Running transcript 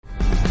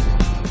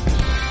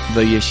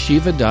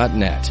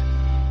theyeshiva.net.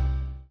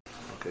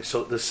 Okay,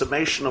 so the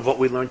summation of what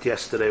we learned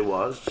yesterday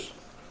was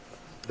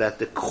that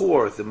the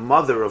core, the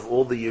mother of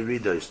all the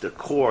Yeridas, the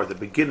core, the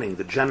beginning,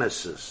 the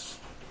genesis,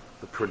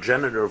 the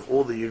progenitor of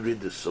all the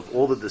Yeridas, of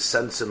all the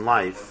descents in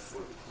life,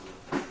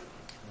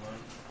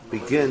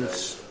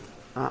 begins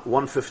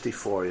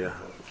 154, yeah.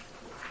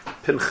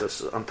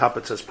 Pinchas, on top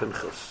it says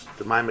Pinchas,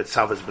 the Maimet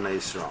Savas B'nai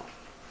Yisrael.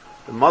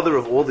 The mother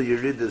of all the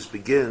Yeridas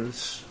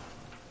begins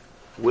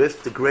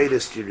with the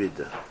greatest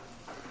Yerida,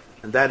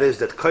 and that is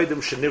that Kodim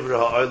Shenivra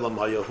Ha'olam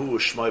Hayahu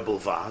Shmoi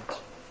Bilvad,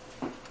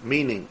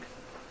 meaning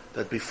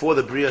that before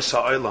the Brias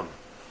Ha'olam,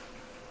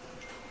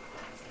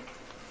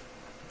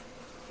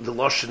 the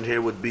Lashon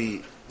here would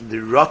be the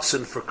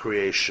Ratzon for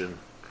creation,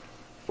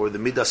 or the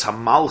Midas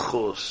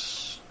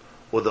HaMalchus,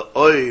 or the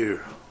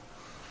Oir,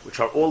 which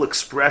are all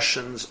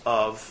expressions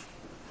of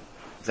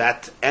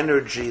that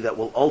energy that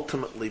will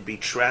ultimately be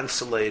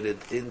translated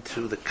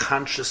into the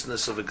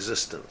consciousness of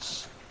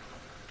existence.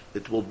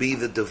 It will be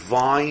the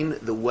divine,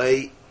 the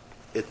way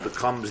it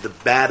becomes the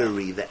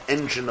battery, the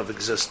engine of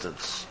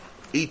existence.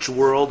 Each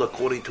world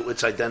according to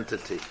its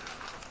identity.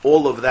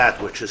 All of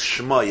that which is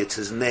Shema, it's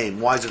his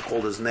name. Why is it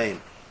called his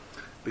name?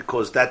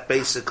 Because that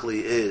basically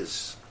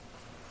is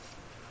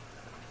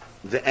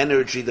the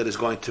energy that is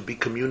going to be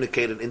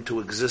communicated into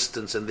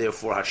existence, and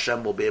therefore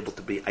Hashem will be able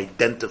to be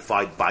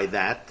identified by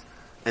that,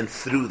 and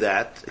through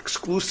that,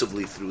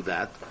 exclusively through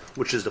that,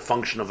 which is the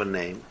function of a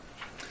name.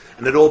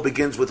 And it all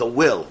begins with a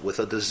will, with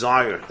a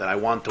desire that I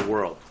want the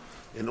world,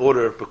 in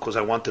order, because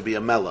I want to be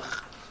a melech.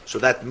 So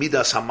that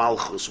Midas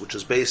HaMalchus, which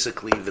is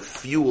basically the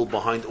fuel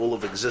behind all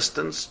of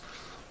existence,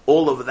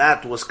 all of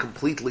that was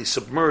completely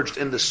submerged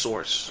in the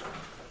source.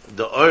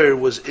 The Ur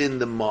was in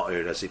the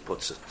Ma'ir, as he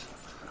puts it.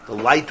 The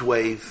light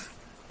wave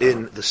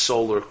in the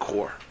solar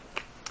core.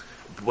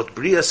 What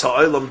Brias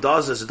HaOlam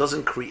does is it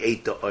doesn't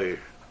create the Ur.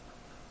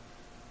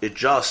 It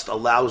just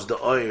allows the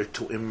Ur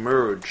to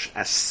emerge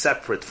as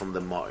separate from the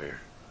Ma'ir,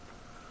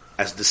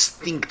 as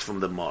distinct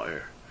from the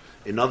Ma'ir.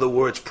 In other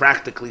words,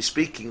 practically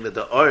speaking, that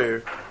the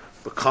Ur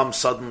becomes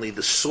suddenly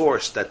the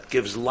source that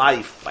gives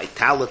life,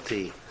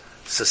 vitality,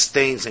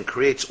 sustains and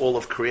creates all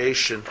of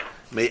creation,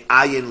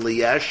 me'ayin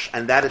liyesh,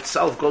 and that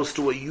itself goes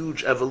through a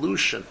huge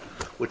evolution,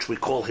 which we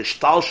call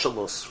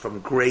hishtalshalus,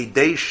 from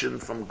gradation,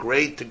 from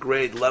grade to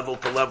grade, level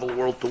to level,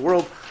 world to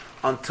world,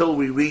 until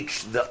we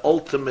reach the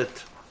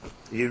ultimate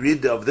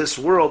Yerida of this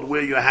world,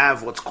 where you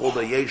have what's called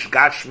a yesh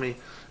gashmi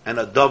and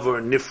a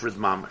davar nifrid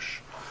mamash.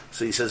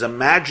 So he says,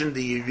 imagine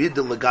the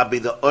Yerida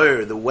legabi the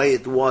Ur, the way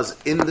it was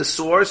in the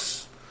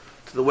source,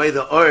 to the way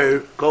the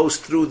Ur goes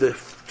through the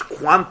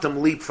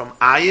quantum leap from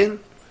ayin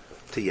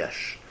to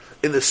yesh.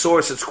 In the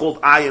source, it's called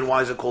ayin.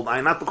 Why is it called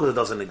ayin? Not because it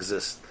doesn't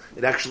exist.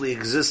 It actually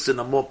exists in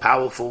a more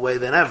powerful way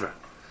than ever.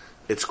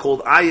 It's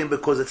called ayin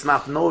because it's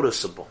not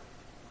noticeable.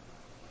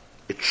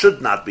 It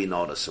should not be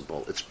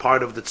noticeable. It's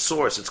part of the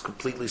source. It's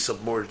completely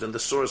submerged in the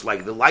source,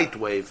 like the light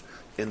wave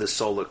in the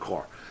solar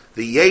core.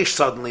 The yesh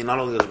suddenly not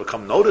only does it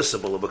become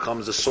noticeable, it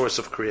becomes the source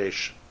of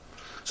creation.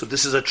 So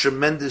this is a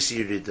tremendous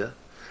Yerida,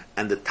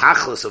 and the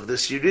tachlis of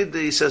this Yerida,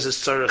 he says, is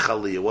tzarech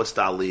aliyah. What's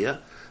the aliyah?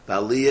 The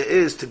aliyah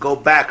is to go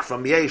back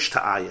from yesh to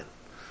ayin.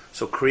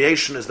 So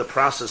creation is the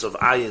process of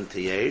ayin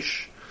to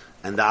yesh,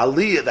 and the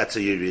aliyah, that's a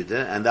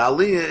Yerida, and the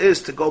aliyah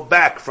is to go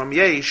back from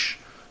yesh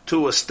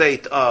to a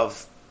state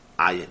of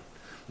ayin.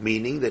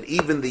 Meaning that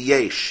even the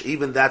yesh,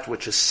 even that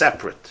which is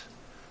separate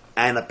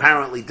and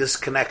apparently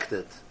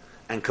disconnected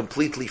and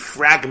completely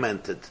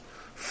fragmented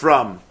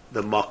from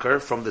the makar,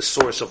 from the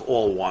source of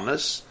all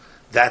oneness,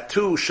 that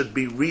too should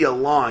be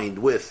realigned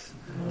with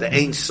the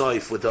Ein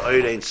Sof, with the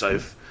Eir Ein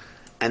Sof,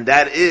 and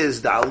that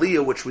is the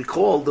aliyah which we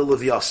call the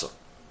Leviathan.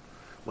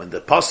 When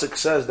the pasuk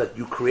says that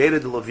you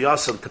created the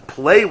Leviathan to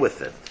play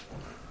with it,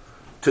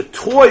 to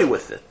toy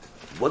with it,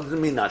 what does it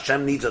mean?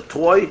 Hashem needs a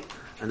toy,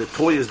 and the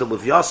toy is the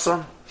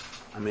Leviathan.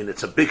 I mean,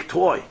 it's a big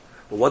toy.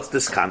 But what's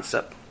this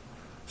concept?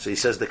 So he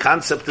says the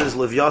concept is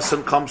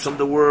Leviathan comes from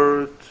the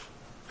word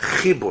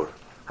chibur.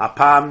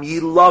 Hapam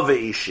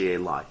yilave ishi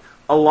elai.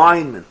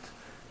 Alignment,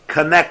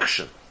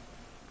 connection.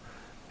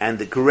 And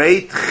the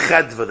great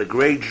chedva, the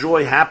great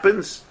joy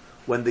happens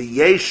when the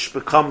yesh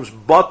becomes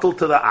bottled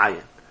to the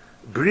ayin.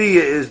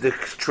 Bria is the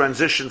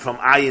transition from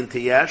ayin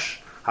to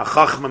yesh.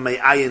 Hachachma me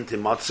ayin to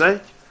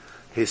motzeh.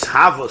 His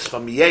havos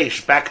from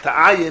yesh back to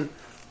ayin,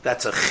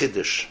 that's a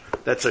chiddush.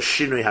 That's a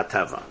shinui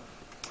hateva.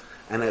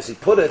 And as he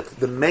put it,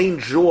 the main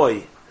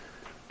joy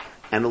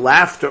and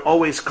laughter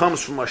always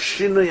comes from a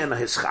shinui and a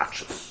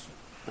hischachus.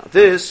 Now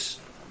this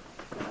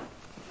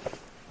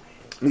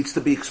needs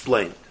to be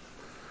explained.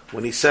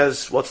 When he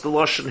says, what's the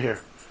lashon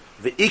here?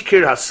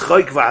 Ve'ikir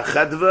haschoik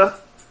v'achedva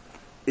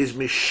is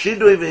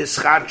mishinui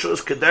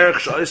v'hischachus kederech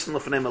sh'oisen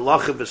l'fnei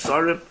melachim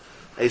v'sarim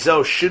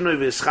ezeo shinui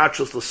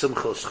v'hischachus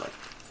l'simcha u'schai.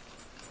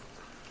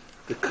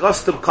 The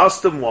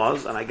custom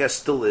was, and I guess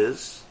still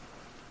is,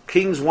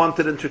 kings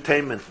wanted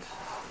entertainment.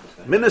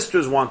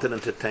 Ministers wanted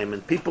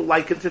entertainment. People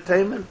like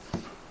entertainment.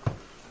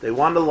 They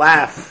want to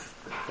laugh.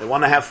 They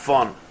want to have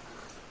fun.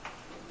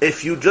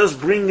 If you just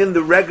bring in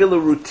the regular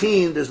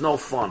routine, there's no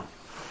fun.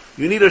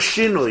 You need a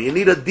shinu, you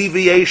need a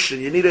deviation,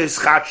 you need a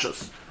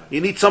ischachos,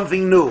 you need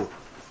something new.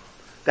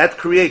 That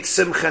creates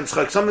simcha and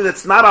tzchok, something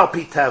that's not al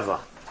pi teva.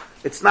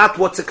 It's not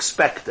what's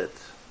expected.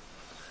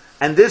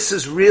 And this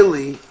is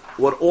really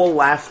what all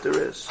laughter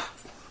is.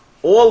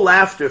 All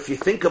laughter, if you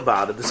think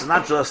about it, this is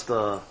not just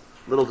a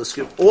little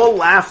description. All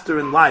laughter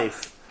in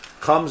life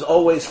comes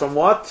always from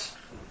what?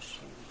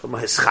 From a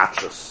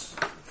hischachos,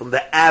 from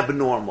the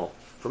abnormal,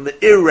 from the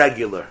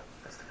irregular.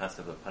 That's the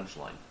concept of a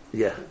punchline.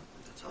 Yeah.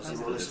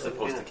 It's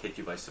supposed to catch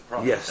you by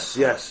surprise. Yes,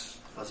 yes.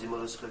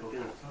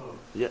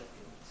 Yeah.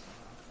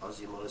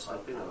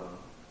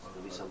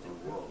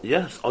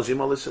 Yes,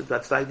 Ozimal,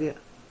 that's the idea.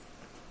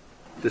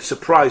 The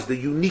surprise, the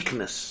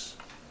uniqueness.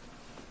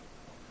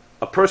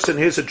 A person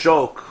hears a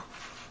joke,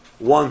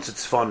 once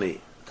it's funny,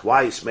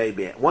 twice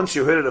maybe. Once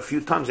you heard it a few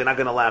times, you're not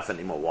going to laugh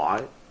anymore.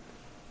 Why?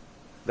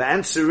 The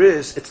answer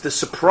is, it's the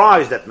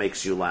surprise that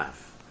makes you laugh.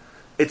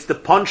 It's the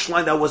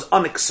punchline that was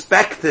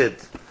unexpected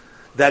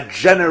that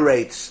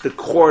generates the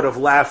chord of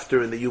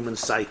laughter in the human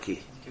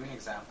psyche. Give me an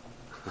example.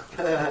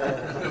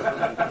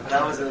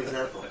 That was an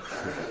example.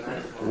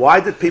 Why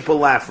did people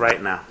laugh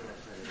right now?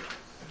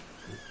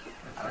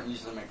 I don't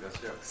usually make those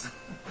jokes.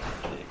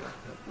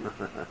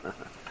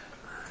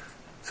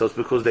 So it's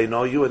because they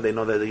know you and they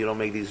know that you don't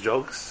make these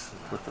jokes?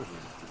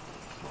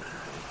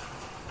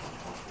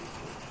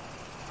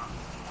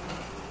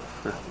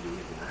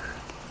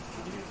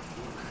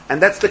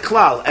 And that's the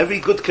klal. Every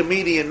good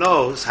comedian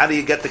knows how do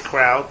you get the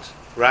crowd,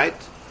 right?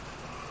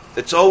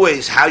 It's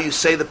always how you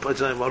say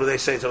what do they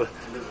say? So,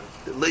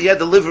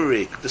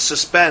 delivery, the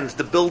suspense,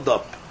 the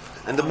build-up,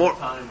 and the more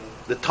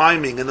the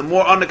timing, and the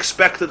more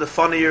unexpected, the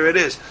funnier it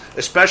is.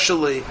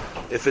 Especially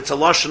if it's a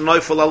lashon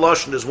neufel a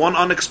lashon. There's one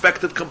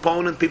unexpected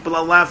component, people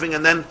are laughing,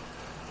 and then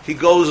he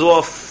goes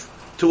off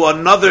to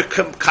another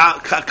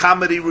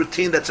comedy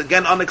routine that's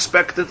again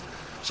unexpected.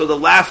 So the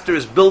laughter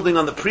is building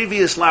on the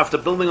previous laughter,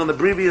 building on the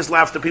previous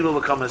laughter. People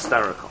become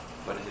hysterical.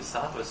 But his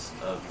savas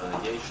of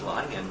Yesh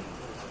Layan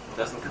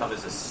doesn't come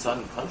as a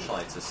sudden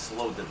punchline. It's a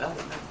slow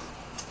development.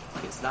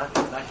 It's not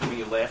giving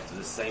you laughter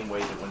the same way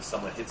that when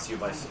someone hits you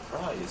by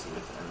surprise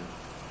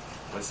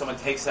when someone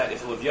takes out,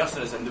 if Lev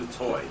Yosef is a new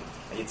toy,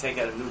 and you take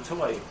out a new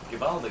toy,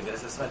 Givaldig,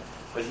 that's a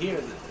but here,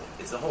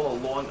 it's a whole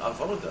long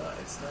avoda.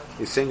 It's not.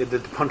 He's saying that the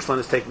punchline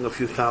is taking a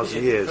few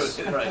thousand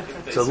years. Right.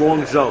 It's a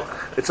long joke.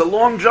 It's a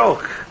long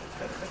joke.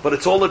 But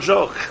it's all a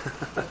joke.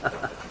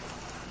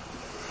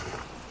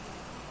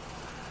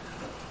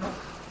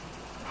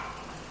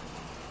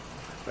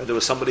 There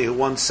was somebody who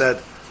once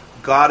said,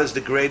 God is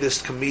the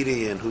greatest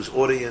comedian whose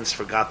audience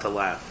forgot to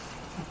laugh.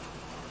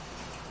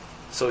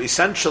 So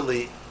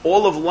essentially,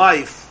 all of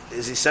life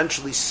is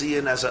essentially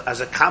seen as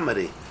a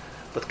comedy.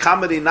 But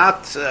comedy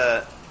not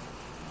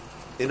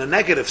in a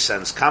negative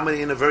sense,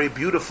 comedy in a very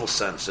beautiful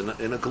sense,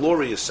 in a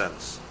glorious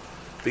sense.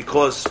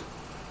 Because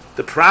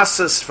the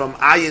process from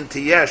ayin to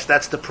yesh,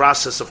 that's the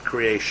process of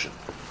creation,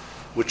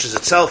 which is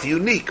itself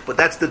unique, but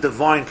that's the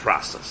divine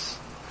process.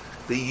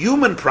 The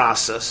human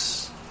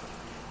process,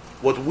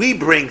 what we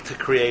bring to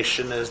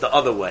creation is the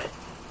other way,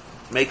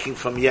 making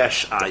from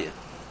yesh ayin.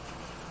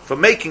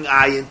 From making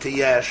ayin to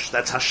yesh,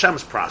 that's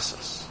Hashem's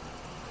process.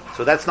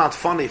 So that's not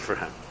funny for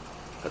him.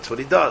 That's what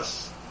he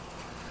does.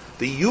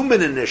 The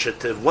human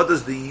initiative, what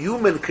does the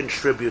human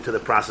contribute to the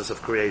process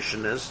of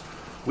creation is,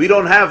 we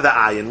don't have the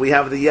ayin, we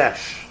have the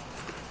yesh.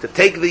 To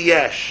take the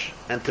yesh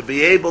and to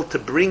be able to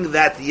bring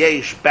that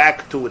yesh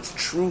back to its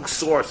true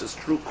source, its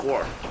true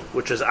core,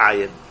 which is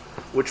ayin,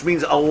 which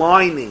means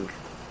aligning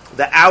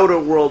the outer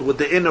world with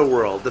the inner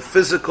world, the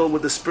physical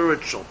with the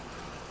spiritual,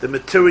 the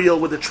material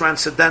with the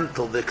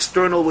transcendental, the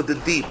external with the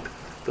deep,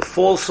 the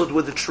falsehood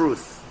with the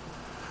truth.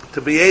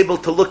 To be able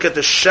to look at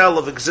the shell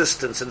of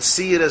existence and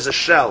see it as a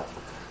shell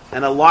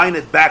and align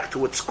it back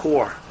to its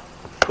core.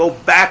 Go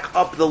back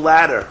up the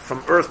ladder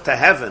from earth to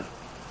heaven.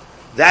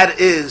 That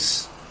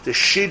is the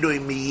shidui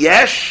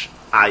miyesh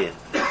ayin.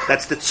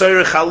 That's the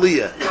tzorech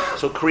aliyah.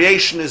 So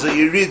creation is a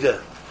yerida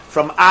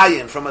from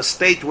ayin, from a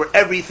state where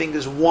everything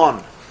is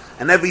one,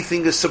 and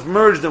everything is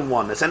submerged in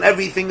oneness, and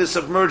everything is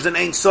submerged in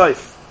Ein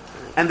Sof.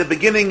 And the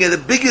beginning, the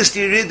biggest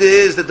yerida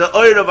is that the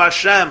oir of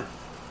Hashem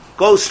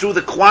goes through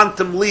the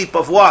quantum leap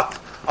of what?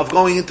 Of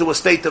going into a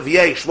state of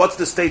yesh. What's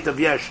the state of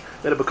yesh?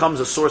 That it becomes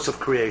a source of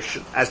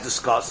creation, as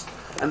discussed,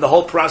 and the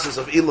whole process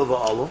of ilu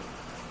v'alu.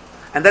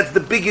 And that's the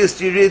biggest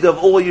yerida of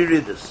all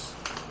yeridas.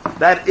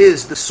 That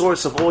is the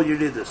source of all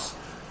yeridas.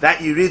 That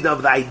yerida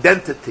of the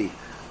identity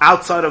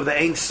outside of the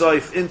Ein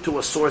Sof into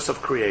a source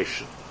of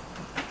creation.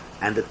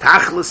 And the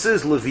tachlis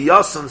is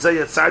leviyasan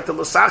zeyatzarta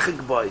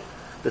l'sachik boy.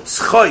 The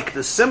tzchoik,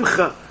 the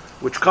simcha,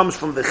 which comes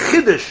from the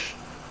chiddush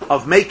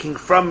of making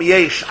from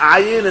yesh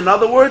ayin. In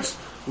other words,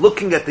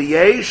 looking at the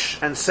yesh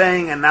and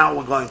saying, and now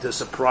we're going to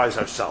surprise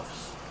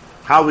ourselves.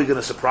 How are we going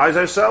to surprise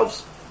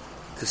ourselves?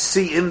 To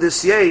see in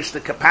this yesh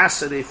the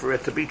capacity for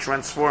it to be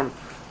transformed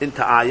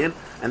into ayin.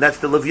 And that's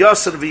the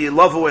levyasan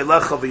v'yilavu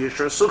elecha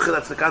v'yishar sucha.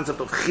 That's the concept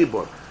of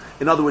chibur.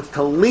 In other words,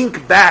 to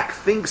link back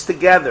things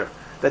together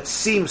that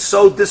seem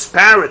so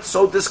disparate,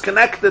 so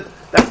disconnected,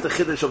 That's the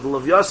chiddush of the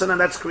Levyasan, and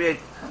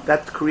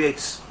that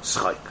creates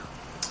schayk.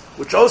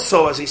 Which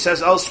also, as he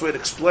says elsewhere, it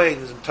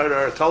explains, and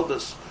Torah told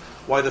us,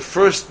 why the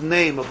first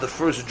name of the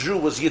first Jew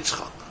was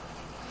Yitzchak,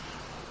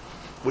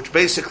 which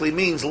basically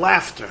means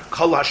laughter.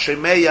 Kol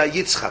Hashemeya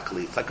Yitzchak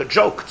li. It's like a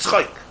joke,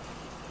 tzchak.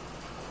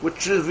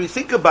 Which, if you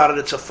think about it,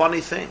 it's a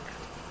funny thing.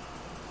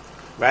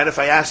 Right? If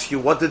I ask you,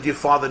 what did your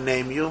father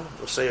name you?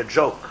 You'll say a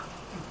joke.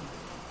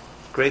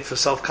 Great for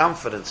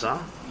self-confidence, huh?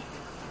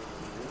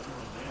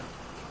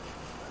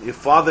 Your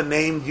father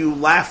named you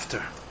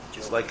laughter.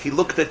 It's like he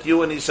looked at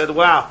you and he said,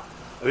 wow,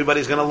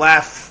 everybody's going to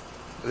laugh.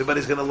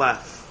 Everybody's going to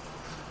laugh.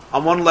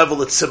 On one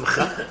level, it's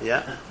simcha,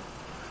 yeah?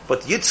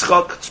 But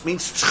Yitzchak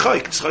means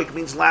tzchak. Tzchak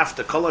means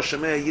laughter. Kol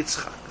Hashemeya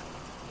Yitzchak.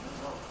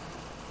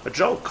 A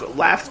joke,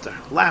 laughter.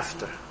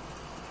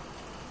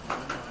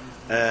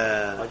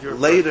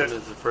 Later, is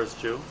the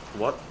first Jew.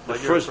 What?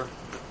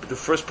 The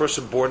first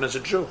person born as a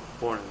Jew.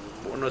 Born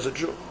as a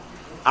Jew.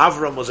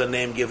 Avram was a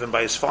name given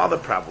by his father,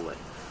 probably.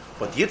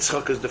 But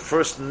Yitzchak is the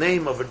first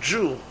name of a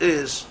Jew,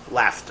 is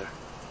laughter.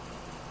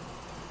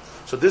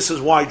 So this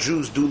is why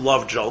Jews do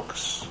love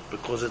jokes,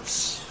 because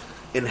it's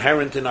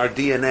inherent in our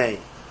DNA.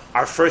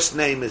 Our first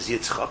name is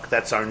Yitzchak,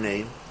 that's our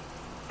name.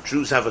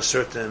 Jews have a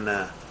certain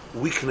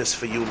weakness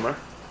for humor,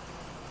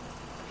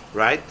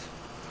 right?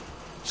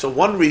 So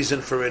one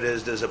reason for it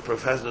is there's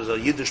a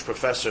Yiddish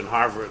professor in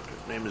Harvard,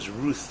 her name is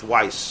Ruth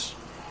Weiss.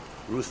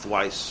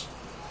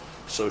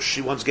 So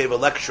she once gave a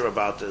lecture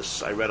about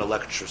this. I read a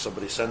lecture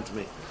somebody sent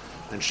me,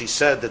 and she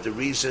said that the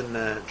reason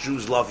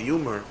Jews love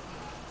humor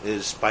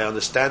is by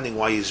understanding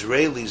why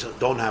Israelis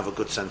don't have a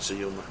good sense of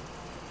humor.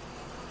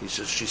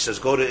 She says,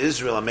 go to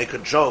Israel and make a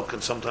joke,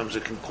 and sometimes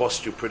it can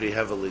cost you pretty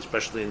heavily,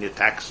 especially in your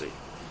taxi,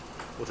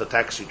 with a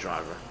taxi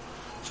driver.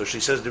 So she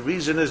says the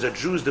reason is that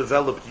Jews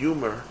developed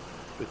humor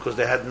because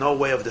they had no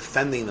way of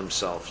defending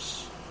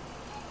themselves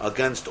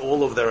against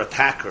all of their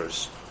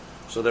attackers.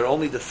 So their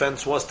only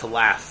defense was to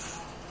laugh.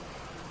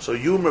 So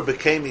humor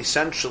became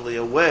essentially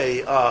a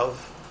way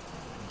of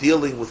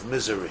dealing with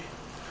misery.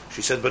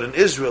 She said, but in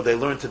Israel they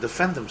learned to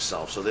defend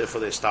themselves, so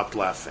therefore they stopped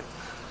laughing.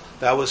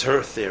 That was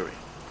her theory.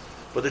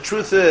 But the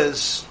truth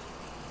is,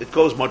 it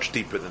goes much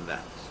deeper than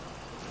that.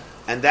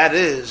 And that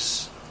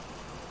is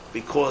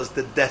because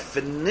the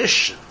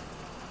definition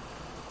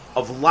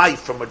of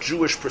life from a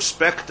Jewish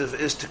perspective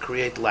is to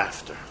create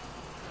laughter,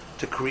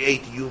 to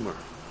create humor.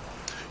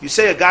 You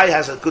say a guy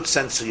has a good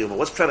sense of humor.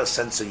 What's a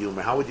sense of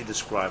humor? How would you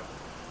describe?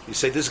 You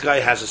say this guy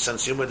has a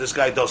sense of humor, this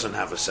guy doesn't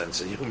have a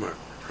sense of humor,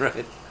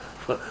 right?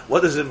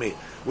 What does it mean?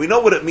 We know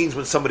what it means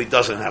when somebody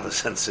doesn't have a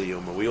sense of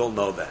humor. We all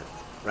know that,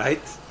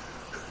 right?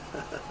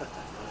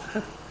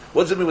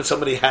 What does it mean when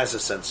somebody has a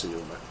sense of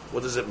humor?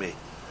 What does it mean?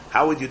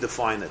 How would you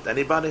define it?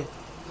 Anybody?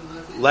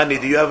 Lenny,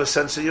 do you have a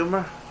sense of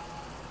humor?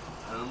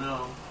 I don't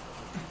know.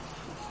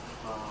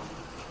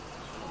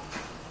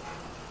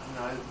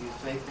 You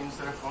say things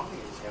that are funny.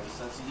 You have a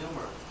sense of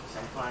humor.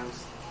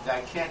 Sometimes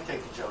I can't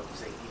take a joke and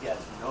say he has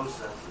no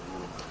sense of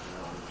humor.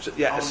 So,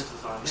 yeah,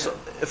 so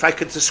if I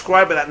could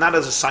describe it not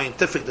as a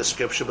scientific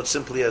description, but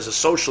simply as a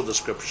social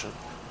description,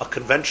 a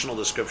conventional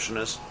description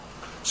is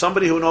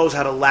somebody who knows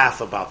how to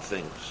laugh about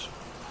things.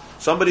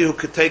 Somebody who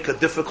could take a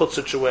difficult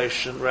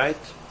situation, right?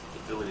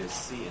 The ability to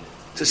see in it.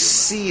 To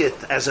see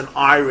it as an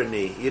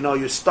irony. You know,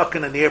 you're stuck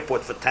in an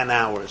airport for 10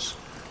 hours.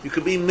 You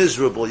could be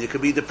miserable, you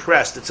could be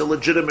depressed. It's a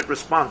legitimate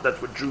response.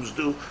 That's what Jews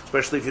do,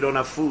 especially if you don't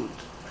have food.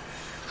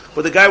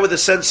 But the guy with a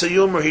sense of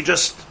humor,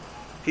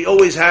 he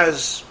always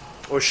has,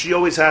 or she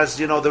always has,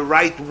 the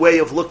right way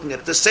of looking at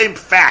it. The same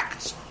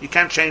facts. You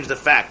can't change the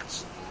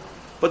facts.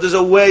 But there's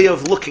a way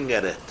of looking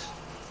at it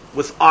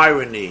with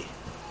irony,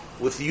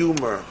 with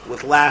humor,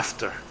 with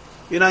laughter.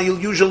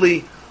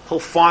 He'll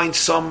find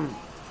some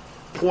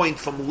point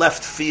from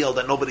left field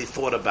that nobody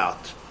thought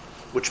about,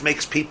 which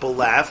makes people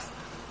laugh.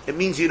 It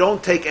means you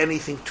don't take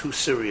anything too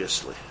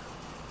seriously.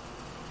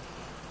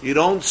 You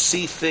don't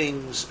see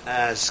things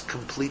as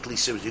completely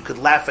serious. You could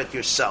laugh at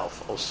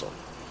yourself also.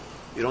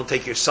 You don't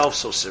take yourself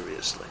so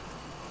seriously.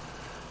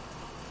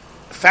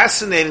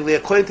 Fascinatingly,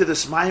 according to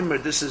this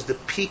Maimer, this is the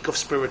peak of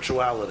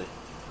spirituality.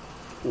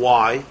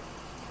 Why?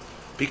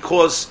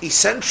 Because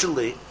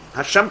essentially,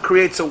 Hashem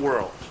creates a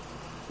world.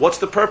 What's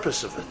the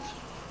purpose of it?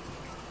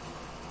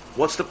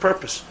 What's the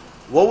purpose?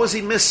 What was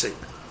he missing?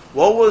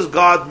 What was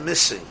God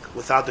missing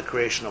without the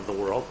creation of the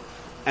world?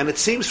 And it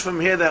seems from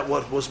here that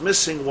what was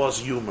missing was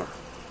humor.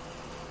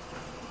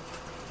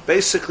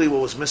 Basically,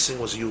 what was missing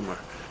was humor.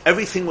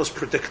 Everything was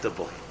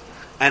predictable.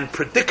 And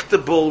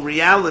predictable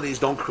realities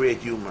don't create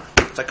humor.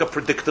 It's like a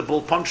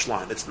predictable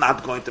punchline. It's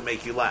not going to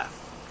make you laugh.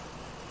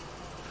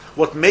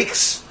 What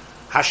makes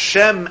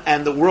Hashem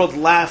and the world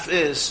laugh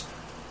is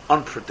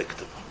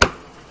unpredictable.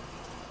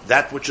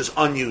 That which is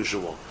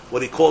unusual.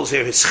 What he calls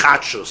here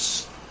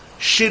hischatshus,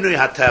 shinui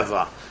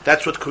hateva.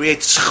 That's what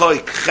creates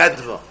choik,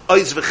 chedva,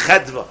 oiz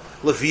v'chedva.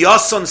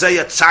 Leviason ze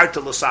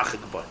yatzarta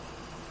l'sachik boy.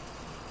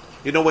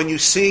 When you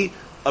see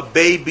a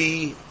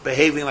baby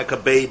behaving like a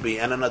baby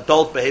and an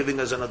adult behaving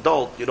as an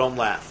adult, you don't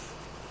laugh.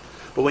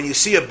 But when you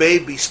see a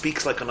baby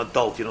speaks like an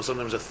adult,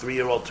 sometimes a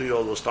 3-year-old,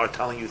 2-year-old will start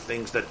telling you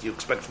things that you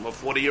expect from a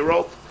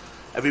 40-year-old.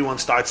 Everyone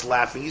starts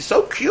laughing. He's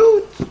so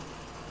cute.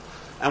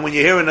 And when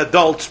you hear an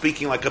adult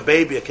speaking like a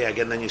baby, okay,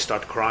 again, then you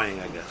start crying,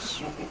 I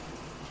guess.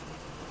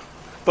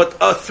 But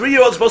a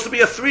 3-year-old is supposed to be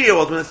a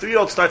 3-year-old. When a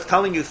 3-year-old starts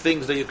telling you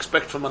things that you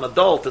expect from an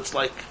adult, it's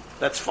like,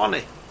 that's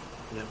funny.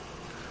 Yeah.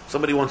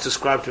 Somebody once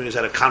described to me, he was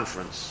at a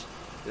conference.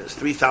 There's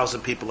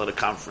 3,000 people at a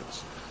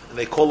conference. And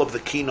they call up the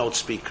keynote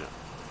speaker,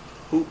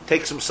 who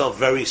takes himself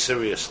very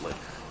seriously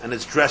and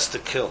is dressed to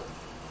kill.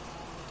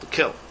 To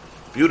kill.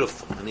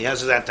 Beautiful. And he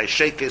has his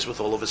anti-shake case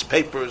with all of his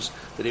papers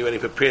that he already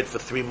prepared for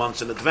 3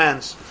 months in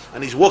advance.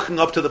 And he's walking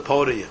up to the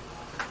podium.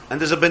 And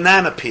there's a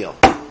banana peel.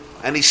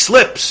 And he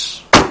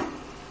slips.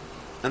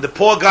 And the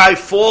poor guy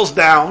falls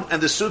down and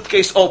the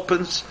suitcase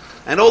opens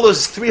and all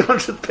those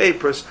 300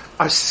 papers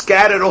are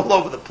scattered all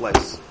over the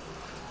place.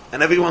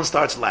 And everyone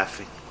starts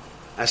laughing.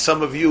 As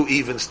some of you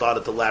even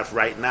started to laugh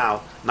right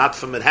now, not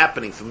from it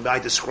happening, from my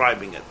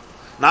describing it.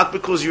 Not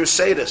because you're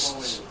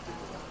sadists.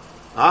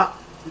 Huh?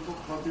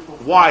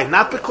 Why?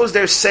 Not because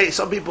they're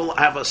some people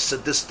have a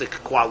sadistic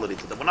quality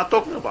to them. We're not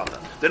talking about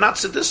that. They're not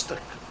sadistic.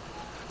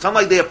 It's not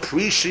like they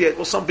appreciate,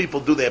 well, some people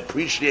do, they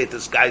appreciate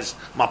this guy's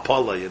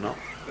mapala,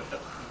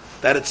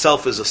 That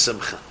itself is a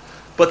simcha.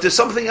 But there's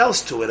something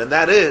else to it, and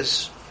that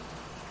is,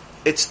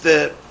 it's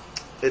the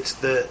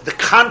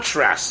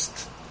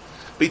contrast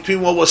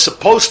between what was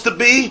supposed to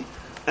be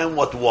and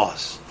what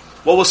was.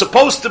 What was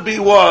supposed to be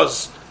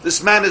was,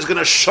 this man is going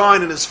to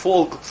shine in his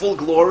full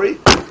glory,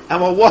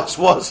 and what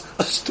was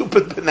a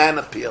stupid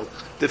banana peel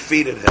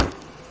defeated him.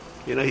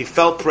 He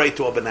fell prey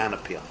to a banana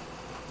peel.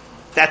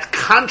 That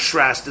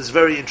contrast is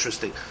very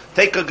interesting.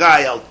 Take a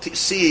guy, a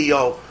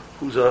CEO,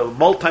 who's a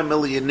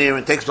multimillionaire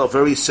and takes himself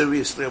very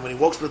seriously, and when he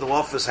walks into the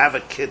office, have a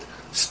kid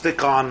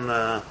stick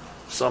on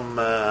some...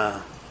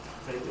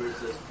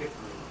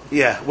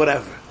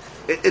 whatever.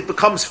 It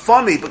becomes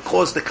funny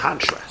because the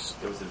contrast.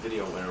 There was a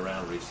video went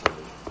around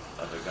recently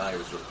of a guy who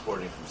was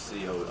reporting from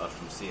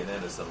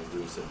CNN or something,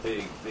 doing some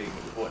big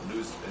important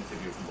news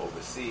interview from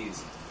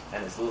overseas,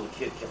 and his little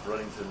kid kept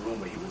running to the room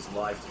where he was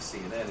live to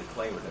CNN and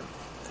playing with him.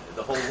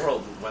 The whole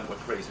world went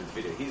crazy with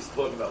the video. He's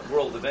talking about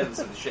world events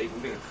and the shaking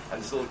thing,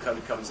 and this little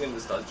kid comes in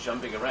and starts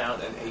jumping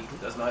around, and he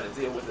doesn't know how to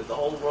deal with it. The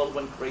whole world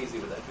went crazy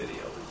with that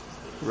video.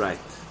 Right.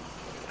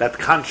 That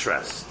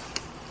contrast.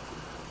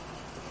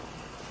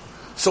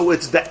 So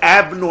it's the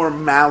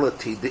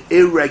abnormality, the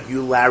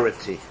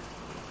irregularity,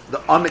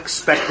 the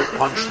unexpected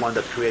punchline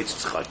that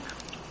creates tzchak.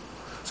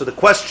 So the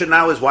question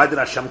now is, why did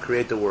Hashem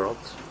create the world?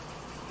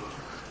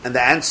 And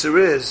the answer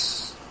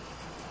is,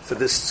 for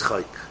this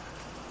tzchak.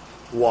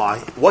 Why?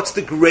 What's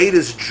the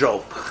greatest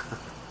joke?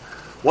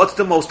 What's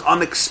the most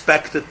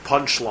unexpected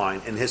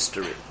punchline in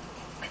history?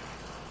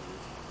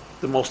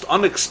 The most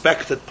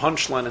unexpected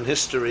punchline in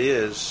history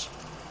is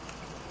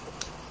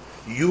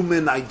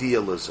human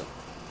idealism,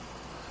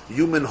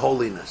 human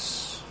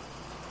holiness,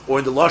 or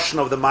in the lashon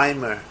of the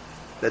Maimer,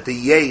 that the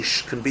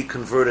yesh can be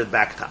converted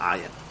back to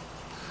ayin.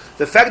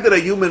 The fact that a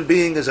human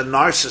being is a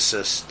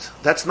narcissist,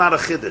 that's not a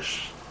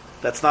chiddush.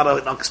 That's not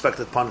an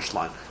unexpected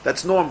punchline.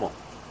 That's normal.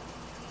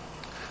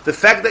 The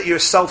fact that you're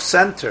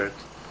self-centered,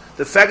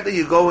 the fact that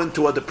you go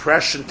into a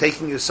depression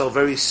taking yourself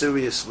very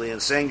seriously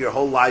and saying your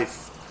whole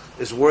life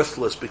is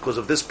worthless because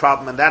of this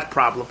problem and that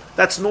problem,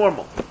 that's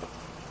normal.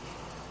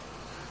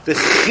 The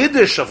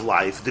chiddush of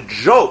life, the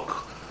joke,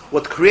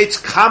 what creates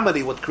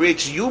comedy, what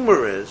creates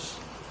humor is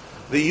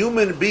the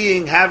human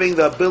being having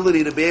the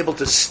ability to be able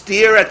to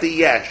stare at the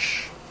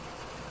yesh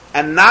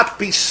and not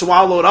be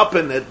swallowed up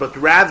in it, but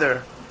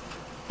rather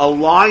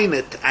align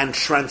it and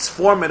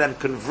transform it and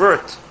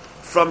convert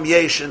from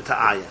yesh into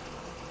ayin.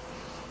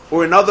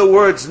 Or in other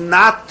words,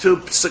 not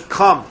to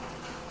succumb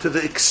to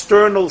the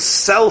external,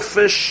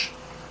 selfish,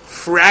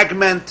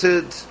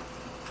 fragmented,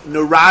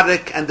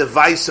 neurotic and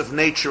divisive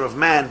nature of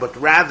man, but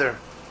rather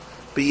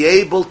be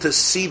able to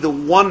see the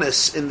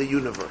oneness in the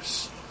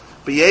universe.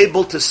 Be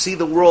able to see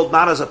the world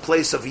not as a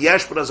place of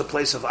yesh, but as a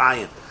place of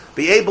ayin.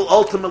 Be able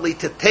ultimately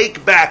to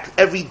take back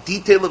every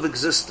detail of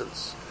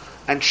existence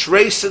and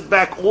trace it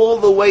back all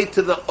the way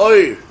to the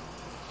oir,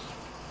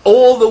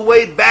 all the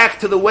way back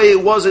to the way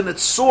it was in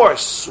its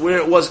source, where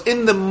it was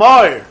in the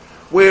mar,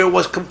 where it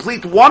was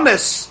complete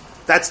oneness.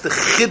 That's the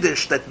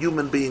chiddush that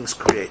human beings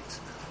create.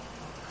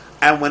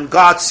 And when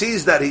God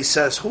sees that, He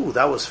says,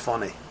 that was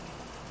funny.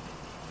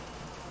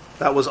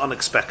 That was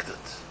unexpected.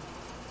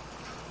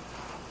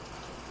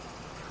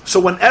 So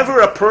whenever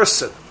a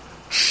person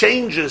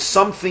changes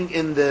something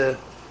in the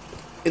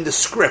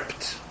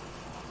script,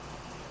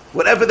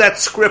 whatever that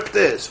script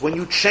is, when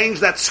you change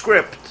that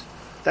script,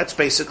 that's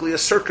basically a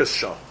circus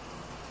show.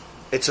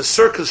 It's a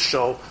circus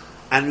show,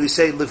 and we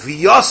say,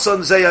 Levyasan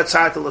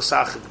zeyatzarta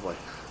l'sachik boy.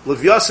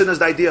 Levyasan is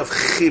the idea of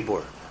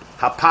chibur,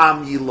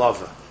 hapam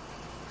yilava.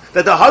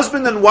 That the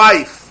husband and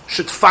wife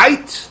should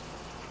fight.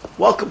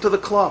 Welcome to the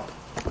club.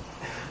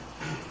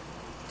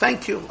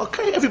 Thank you.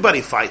 Okay,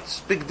 everybody fights.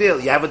 Big deal.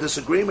 You have a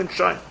disagreement?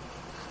 Sure.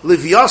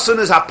 Levyasan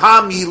is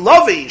hapam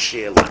yilava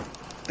yishela.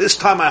 This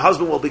time my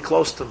husband will be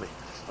close to me.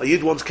 A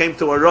Yid once came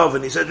to a Rav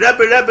and he said,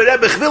 Rebbe,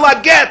 ich will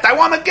a get, I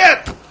want a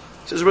get. He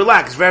says,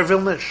 relax, wer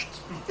will nicht?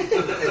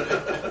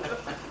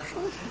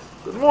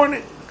 Good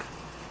morning.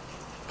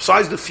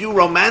 Besides the few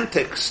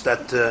romantics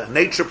that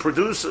nature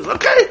produces,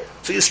 okay,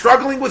 so you're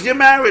struggling with your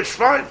marriage,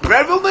 fine,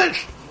 wer will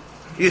nicht?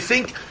 You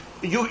think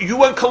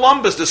you and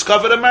Columbus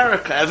discovered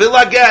America, I will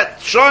a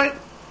get, shine.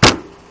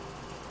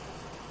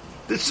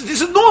 This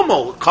is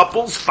normal.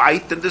 Couples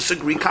fight and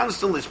disagree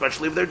constantly,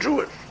 especially if they're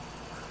Jewish.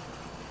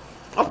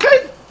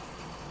 Okay.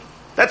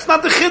 That's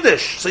not the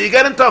Chiddush. So you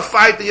get into a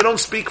fight and you don't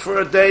speak for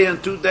a day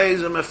and 2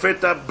 days and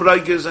mefirta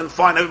brugges and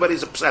fine,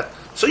 everybody's upset.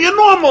 So you're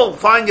normal.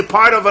 Fine, you're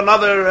part of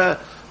another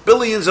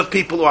billions of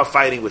people who are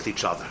fighting with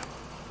each other.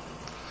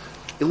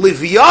 You'll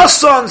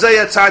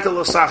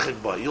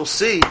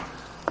see,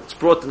 it's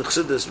brought in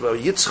Chiddush by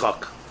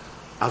Yitzchak.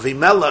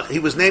 Avimelech, he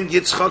was named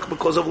Yitzchak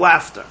because of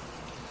laughter.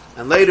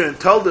 And later in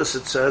Talmud it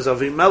says,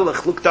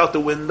 Avimelech looked out the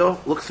window,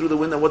 looked through the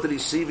window, what did he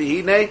see?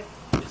 V'hinei,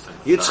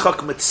 Yitzchak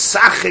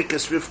mitzachik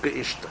es Rivka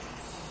ishta.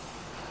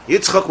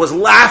 Yitzchak was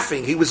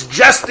laughing, he was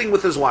jesting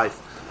with his wife,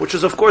 which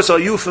is of course a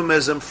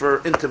euphemism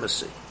for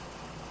intimacy.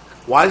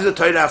 Why does the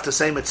Torah have to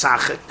say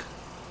mitzachik?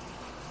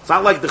 It's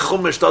not like the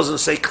Chumash doesn't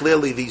say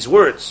clearly these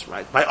words,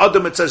 right? By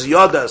Adam it says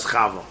Yoda es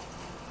Chava.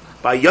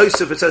 By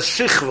Yosef it says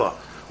Shichva.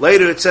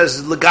 Later it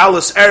says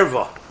Legalis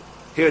Erva.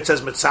 Here it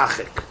says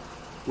mitzachik,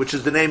 which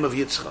is the name of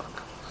Yitzchak.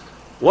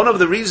 One of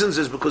the reasons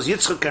is because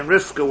Yitzchak and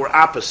Rivka were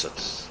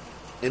opposites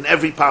in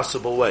every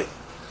possible way.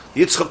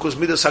 Yitzchak was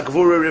Midas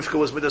HaGvura, Rivka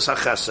was Midas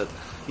HaChesed.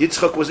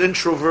 Yitzchak was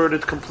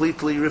introverted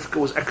completely, Rivka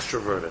was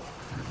extroverted.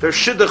 Their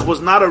shidduch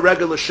was not a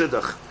regular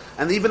shidduch,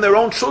 and even their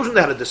own children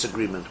they had a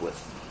disagreement with.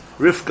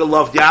 Rivka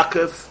loved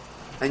Yaakov,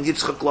 and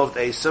Yitzchak loved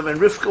Esav, and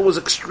Rivka was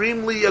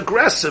extremely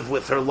aggressive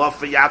with her love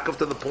for Yaakov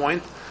to the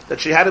point that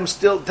she had him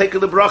still take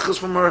the brachas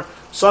from her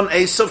son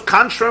Esav,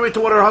 contrary to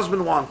what her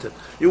husband wanted.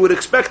 You would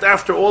expect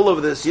after all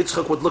of this,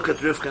 Yitzchak would look at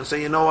Rivka and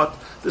say, you know what,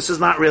 this is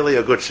not really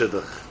a good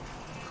shidduch.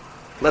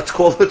 Let's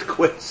call it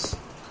quits.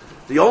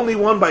 The only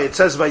one by it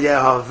says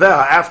Vayehaveh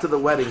after the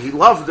wedding, he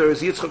loved her,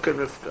 is Yitzchak and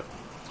Rivka.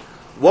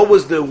 What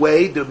was the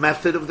way, the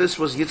method of this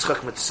was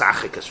Yitzchak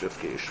mitzachik as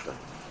Rivka Ishta.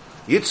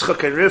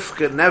 Yitzchak and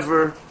Rivka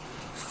never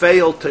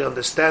failed to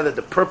understand that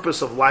the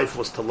purpose of life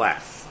was to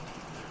laugh.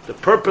 The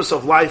purpose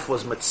of life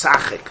was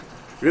mitzachik.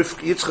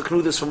 Yitzchak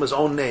knew this from his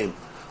own name.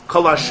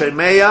 Kol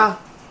Hashemeya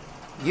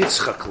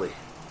Yitzchakli.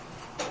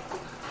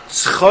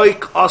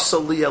 Tzchoik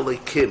asali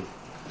alikim.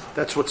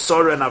 That's what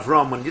Sarah and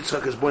Avram, when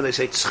Yitzchak is born, they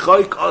say,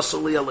 Tzchoik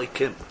asali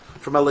alikim.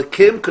 From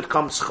alikim could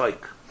come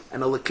tzchoik.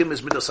 And alikim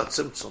is midas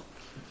hatzimtzum.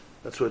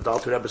 That's what the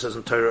Alter Rebbe says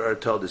in Torah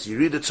told us. You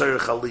read it Tzorah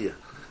Chaliyah.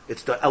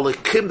 It's the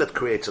alikim that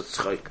creates a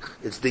tzchoik.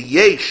 It's the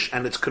yesh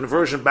and its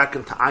conversion back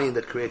into ayin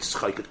that creates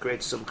tzchoik. It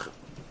creates simcha.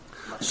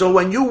 So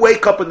when you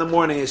wake up in the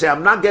morning and you say,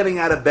 I'm not getting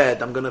out of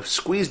bed, I'm going to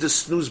squeeze the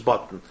snooze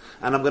button,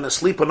 and I'm going to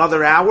sleep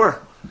another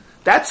hour,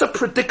 that's a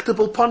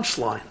predictable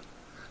punchline.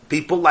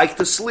 People like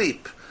to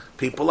sleep.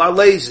 People are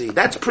lazy.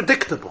 That's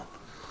predictable.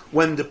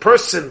 When the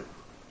person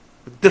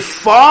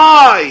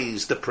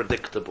defies the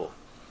predictable,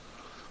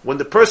 when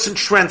the person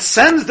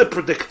transcends the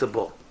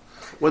predictable,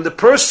 when the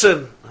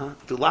person...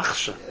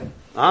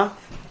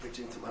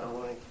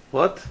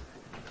 What?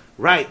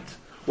 Right.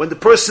 When the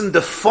person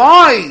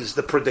defies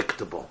the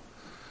predictable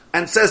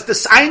and says,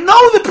 "This, I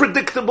know the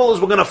predictable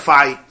is we're going to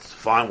fight."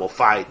 Fine, we'll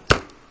fight.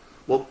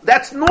 Well,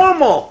 that's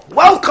normal.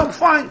 Welcome,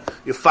 fine.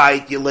 You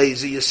fight, you're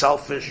lazy, you're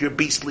selfish, you're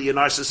beastly, you're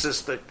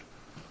narcissistic.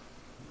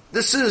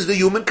 This is the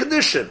human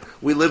condition.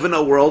 We live in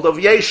a world of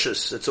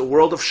yeshus. It's a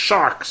world of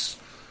sharks.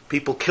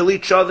 People kill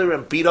each other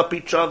and beat up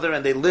each other,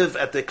 and they live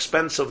at the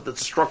expense of the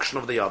destruction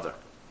of the other.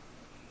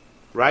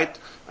 Right?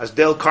 As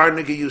Dale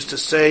Carnegie used to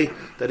say,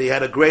 that he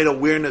had a great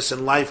awareness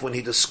in life when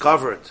he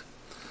discovered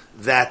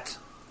that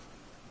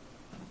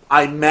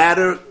I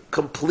matter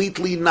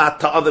completely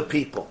not to other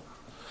people.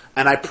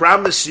 And I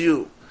promise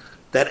you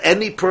that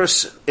any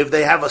person, if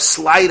they have a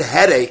slight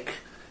headache,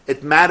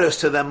 it matters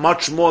to them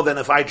much more than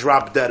if I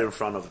drop dead in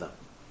front of them.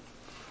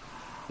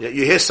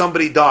 You hear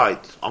somebody died,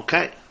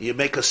 okay, you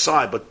make a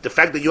sign, but the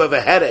fact that you have a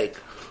headache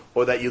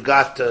or that you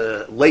got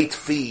a late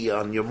fee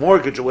on your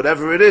mortgage or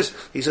whatever it is,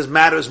 he says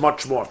matters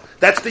much more.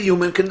 That's the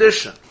human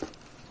condition.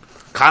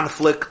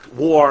 Conflict,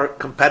 war,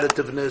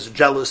 competitiveness,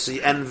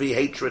 jealousy, envy,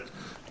 hatred,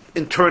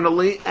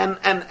 internally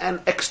and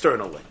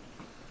externally.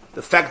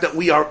 The fact that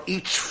we are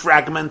each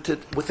fragmented,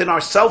 within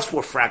ourselves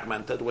we're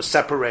fragmented, we're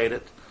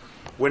separated,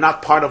 we're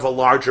not part of a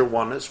larger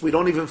oneness, we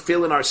don't even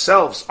feel in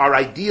ourselves our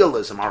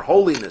idealism, our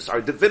holiness, our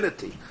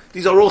divinity.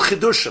 These are all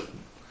chidushim.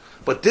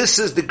 But this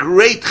is the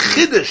great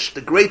chiddush,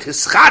 the great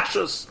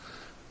hischachos,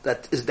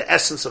 that is the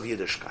essence of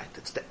Yiddishkeit.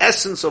 It's the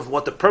essence of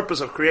what the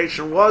purpose of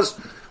creation was,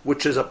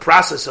 which is a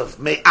process of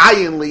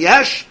me'ayin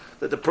liyesh,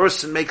 that the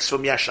person makes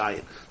from yesh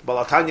ayin.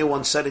 Baal HaTanya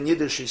once said in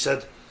Yiddish, he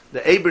said, the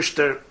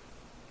Eibishter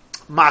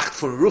macht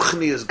von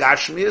Ruchnius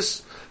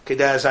Gashmius,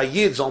 kedei as a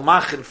Yid soll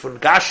machen von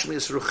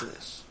Gashmius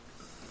Ruchnius.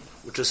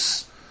 Which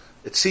is,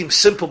 it seems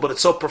simple, but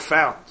it's so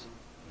profound.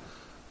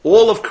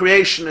 All of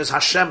creation is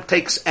Hashem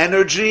takes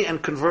energy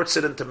and converts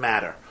it into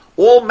matter.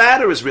 All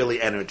matter is really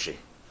energy.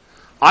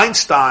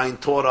 Einstein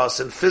taught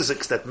us in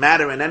physics that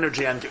matter and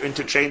energy are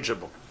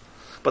interchangeable.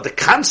 But the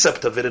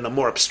concept of it in a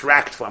more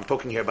abstract form, I'm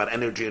talking here about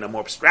energy in a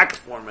more abstract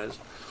form, is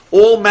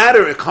all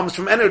matter, it comes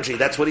from energy.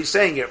 That's what he's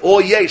saying here.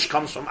 All yesh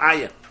comes from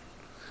ayin.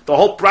 The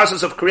whole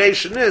process of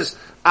creation is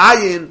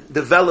ayin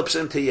develops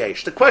into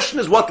yesh. The question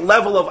is what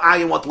level of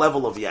ayin, what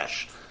level of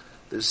yesh.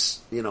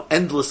 There's,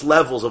 endless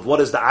levels of what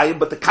is the ayin,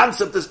 but the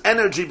concept is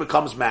energy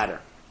becomes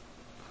matter.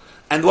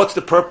 And what's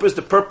the purpose?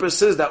 The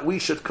purpose is that we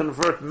should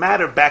convert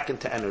matter back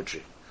into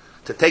energy.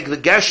 To take the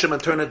geshem and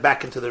turn it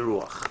back into the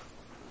ruach.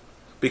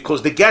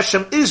 Because the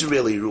geshem is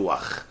really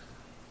ruach.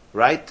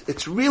 Right?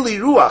 It's really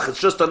ruach.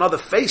 It's just another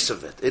face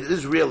of it. It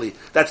is really,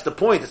 that's the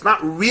point. It's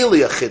not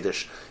really a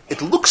chiddush.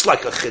 It looks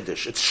like a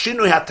chiddush. It's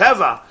shinui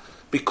hateva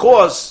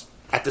because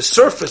at the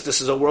surface this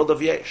is a world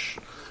of yesh.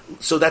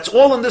 So that's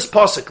all in this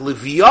pasuk.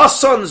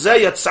 Leviasan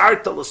ze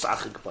yatzarta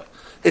l'sachik by.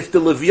 It's the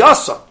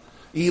Leviasan.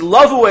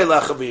 Yilavu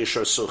elecha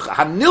v'yishar sucha.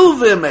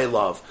 Hanilvim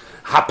elov.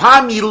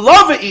 Hapam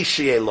yilava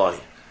ishi eloi.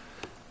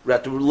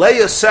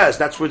 Leah says,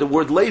 that's where the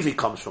word Levi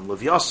comes from,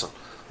 Leviasan.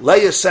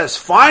 Leah says,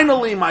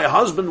 finally my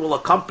husband will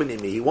accompany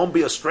me. He won't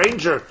be a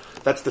stranger.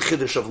 That's the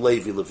chiddush of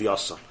Levi,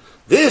 Leviasan.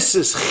 This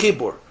is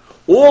chibur.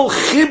 All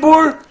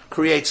chibur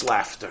creates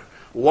laughter.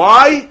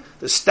 Why?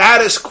 The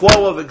status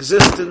quo of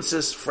existence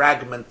is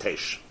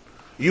fragmentation.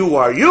 You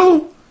are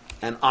you,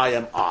 and I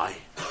am I.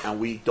 And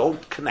we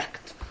don't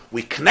connect.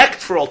 We connect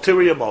for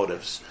ulterior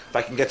motives. If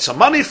I can get some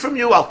money from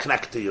you, I'll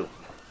connect to you.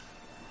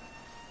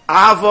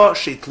 Ava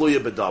sheitluya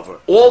bedavar.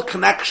 All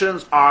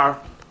connections are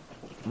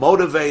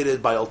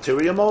motivated by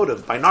ulterior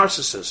motive, by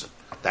narcissism.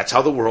 That's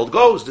how the world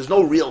goes. There's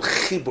no real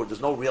chibur,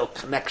 there's no real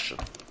connection.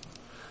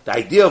 The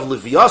idea of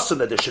Leviasan,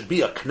 that there should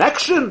be a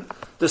connection,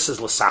 this is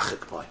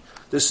l'sachik by.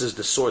 This is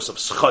the source of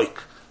schoik,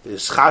 the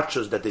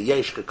schachos, that the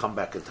yesh could come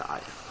back into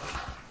ayin.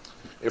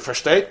 You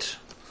versteht?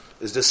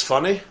 Is this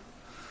funny?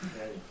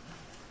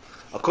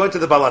 According to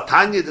the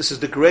Balatanya, this is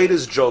the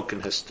greatest joke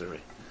in history.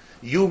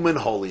 Human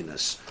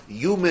holiness,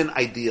 human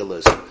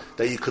idealism.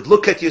 That you could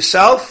look at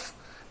yourself,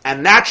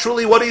 and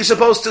naturally, what are you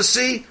supposed to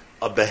see?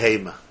 A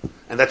behemoth.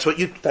 And that's what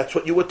you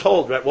were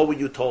told, right? What were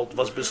you told?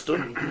 Was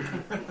bestun?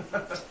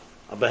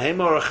 A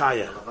behemoth or a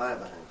chaya?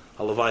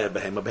 A levaya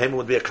behemoth. A behemoth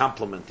would be a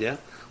compliment, yeah?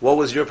 What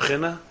was your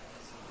bchina?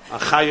 A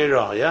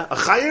chayira, yeah? A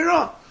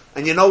chayira.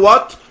 And you know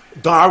what?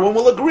 Darwin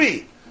will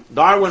agree.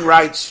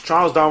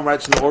 Charles Darwin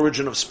writes in The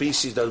Origin of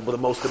Species that the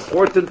most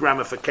important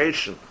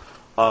ramification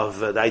of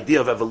the idea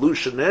of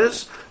evolution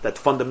is that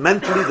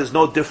fundamentally there's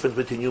no difference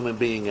between human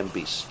being and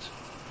beast.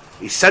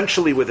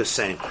 Essentially we're the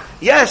same.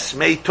 Yes,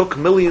 may it took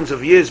millions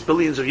of years,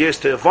 billions of years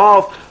to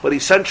evolve, but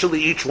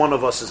essentially each one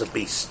of us is a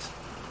beast.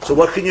 So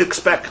what can you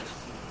expect?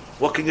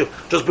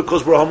 Just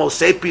because we're Homo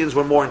sapiens,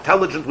 we're more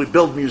intelligent, we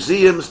build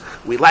museums,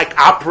 we like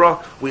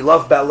opera, we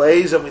love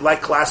ballets, and we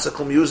like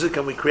classical music,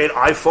 and we create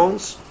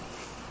iPhones.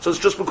 So it's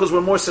just because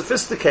we're more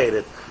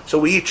sophisticated. So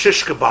we eat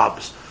shish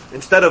kebabs.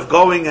 Instead of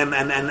going and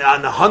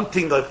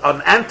hunting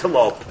an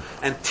antelope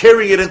and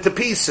tearing it into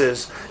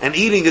pieces and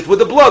eating it with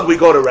the blood, we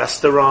go to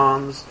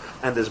restaurants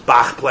and there's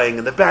Bach playing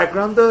in the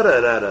background,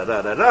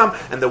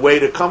 and the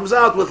waiter comes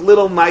out with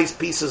little nice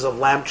pieces of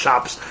lamb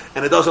chops,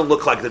 and it doesn't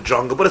look like the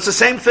jungle, but it's the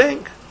same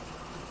thing.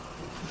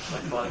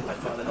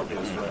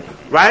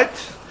 Right?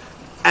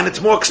 And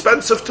it's more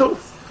expensive too.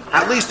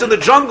 At least in the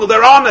jungle,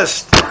 they're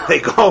honest. They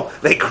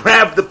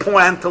grab the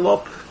poor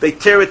antelope, they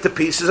tear it to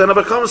pieces, and it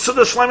becomes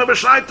Suda Shleima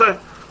B'Shaita.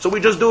 So we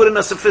just do it in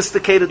a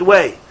sophisticated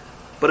way.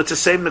 But it's the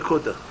same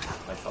Nakuda.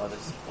 My father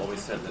always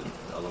said that,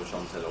 Allah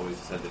Shalom always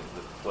said that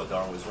thought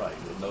Darwin was right.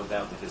 There's no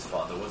doubt that his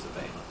father was a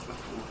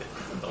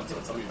behemoth.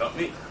 Don't tell me about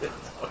me.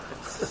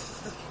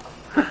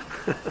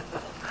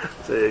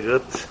 So you're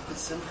good? The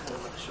Simcha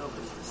and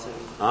Machshava is the same.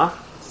 Huh?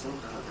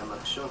 Simcha and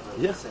Machshava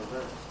is Yeah. the same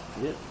verse.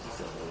 Yeah.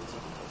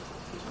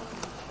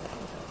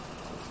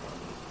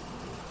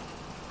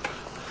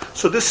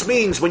 So this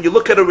means when you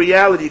look at a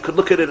reality, you could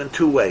look at it in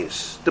two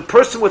ways. The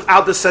person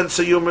without the sense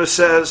of humor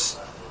says,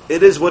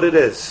 it is what it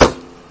is.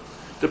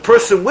 The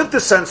person with the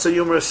sense of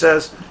humor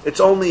says, it's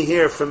only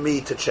here for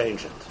me to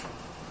change it.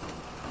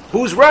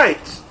 Who's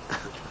right?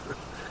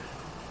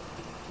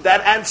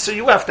 That answer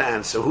you have to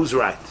answer. Who's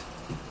right?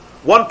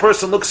 One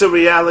person looks at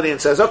reality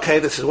and says, okay,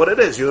 this is what it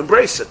is. You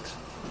embrace it.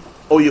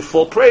 Or you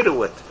fall prey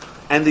to it.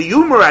 And the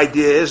humor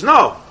idea is,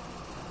 no.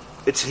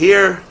 It's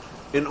here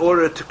in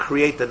order to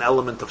create an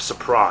element of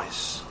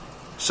surprise.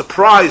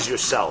 Surprise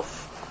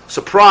yourself.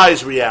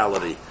 Surprise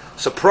reality.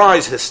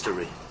 Surprise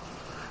history.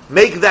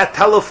 Make that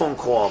telephone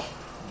call.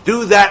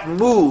 Do that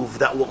move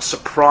that will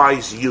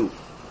surprise you.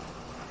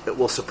 It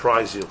will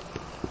surprise you.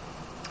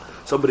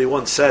 Somebody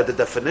once said the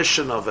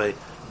definition of a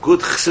good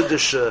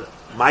chassidische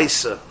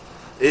maisa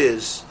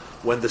is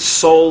when the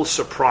soul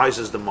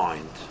surprises the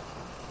mind.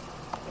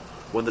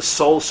 When the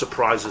soul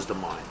surprises the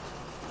mind.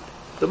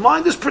 The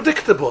mind is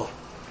predictable.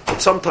 But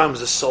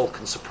sometimes the soul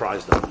can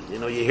surprise them. You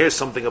hear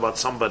something about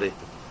somebody,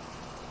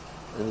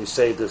 and you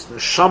say this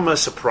neshama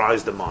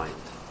surprised the mind.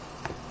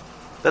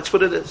 That's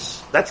what it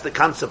is. That's the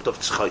concept of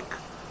tzchok,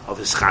 of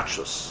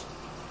hischachos.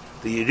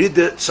 The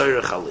Yerida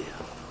Tzorech Aliyah.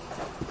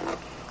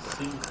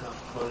 Simcha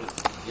Poritz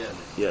together.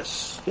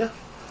 Yes. Yeah.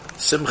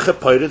 Simcha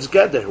Poritz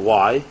Geder.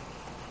 Why?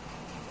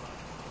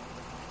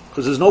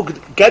 Because there's no...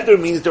 Geder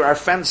means there are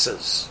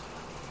fences.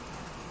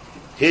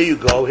 Here you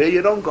go, here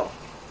you don't go.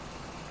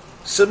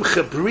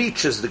 Simcha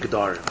breaches the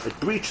Gedarim. It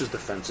breaches the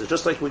fences.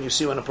 Just like when you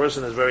see when a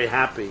person is very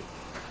happy,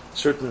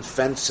 certain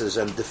fences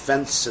and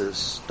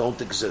defenses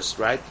don't exist,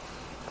 right?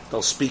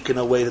 They'll speak in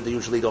a way that they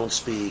usually don't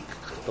speak.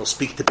 They'll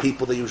speak to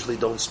people they usually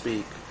don't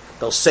speak.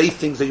 They'll say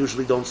things they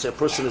usually don't say. A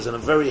person is in a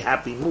very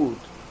happy mood.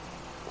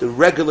 The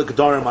regular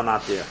Gedarim are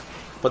not there.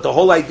 But the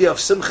whole idea of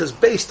Simcha is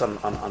based on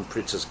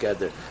Pritzas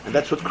Geder. And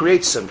that's what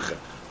creates Simcha.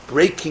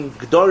 Breaking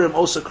Gedarim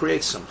also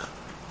creates Simcha.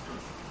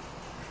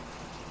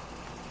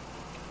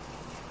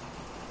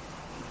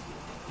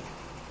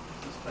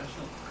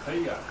 Special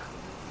kayak that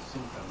the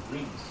Simcha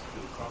brings to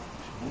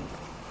accomplish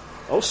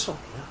movement. Also,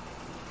 yeah.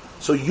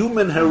 So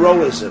human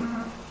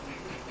heroism,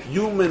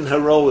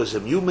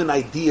 human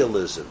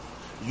idealism,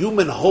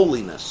 human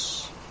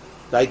holiness,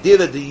 the idea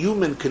that the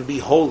human can be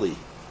holy,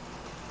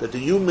 that the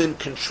human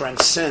can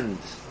transcend,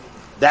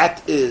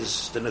 that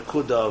is the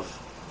nakud of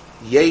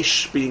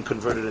yesh being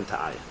converted into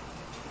ayin.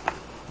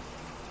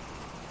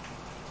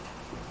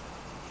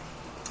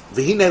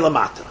 V'hine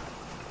lamata.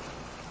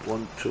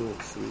 1, 2,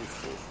 3, 4,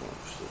 5,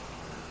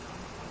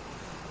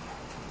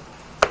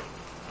 6.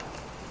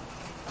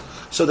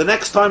 So the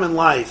next time in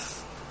life,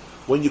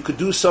 when you could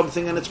do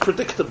something and it's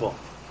predictable,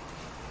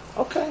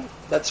 okay,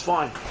 that's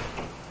fine.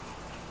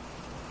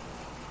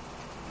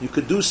 You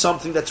could do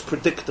something that's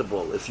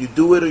predictable if you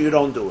do it or you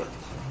don't do it.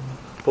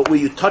 But where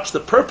you touch the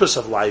purpose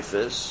of life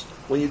is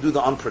when you do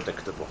the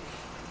unpredictable.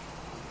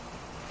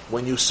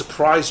 When you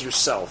surprise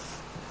yourself.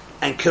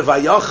 And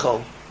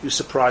kevayachal, you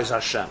surprise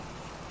Hashem.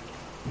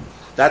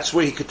 That's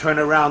where he could turn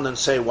around and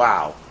say,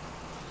 wow,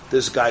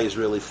 this guy is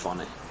really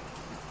funny.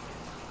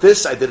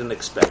 This I didn't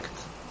expect.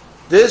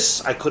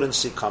 This I couldn't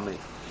see coming.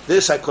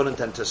 This I couldn't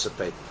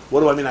anticipate. What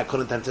do I mean I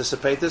couldn't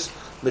anticipate this?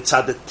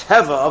 Mitzad the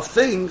teva of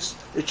things,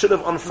 it should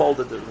have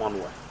unfolded in one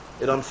way.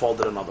 It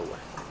unfolded another way.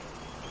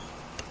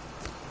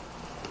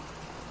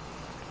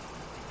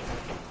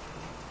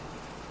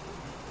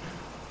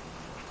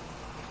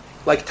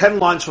 Like 10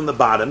 lines from the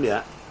bottom,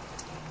 yeah.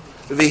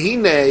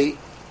 V'hine,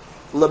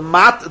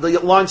 lemat, the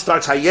line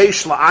starts,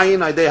 hayesh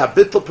la'ayin aydei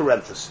habitl,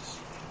 parenthesis.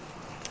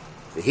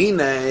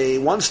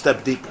 V'hine, one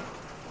step deeper.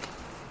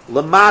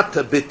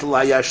 Lamata bitl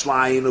hayesh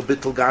la'ayin u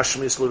bitl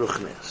gashmis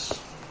l'ruchnis.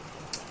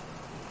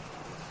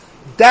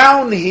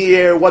 Down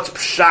here, what's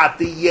pshat,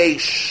 the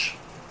yesh,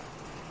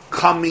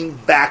 coming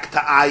back to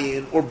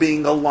ayin, or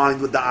being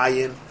aligned with the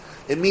ayin.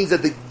 It means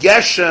that the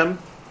geshem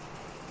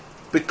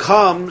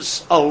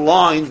becomes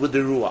aligned with the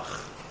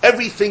ruach.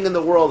 Everything in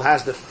the world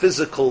has the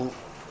physical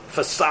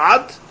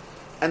facade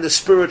and the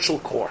spiritual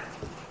core.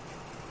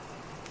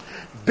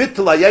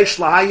 Bitl hayesh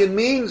la'ayin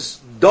means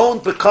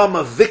don't become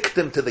a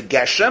victim to the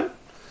geshem.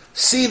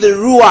 See the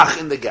ruach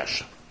in the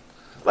geshem.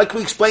 Like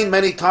we explained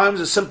many times,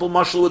 a simple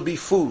mashal would be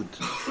food.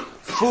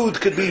 Food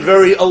could be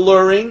very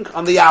alluring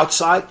on the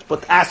outside,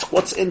 but ask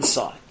what's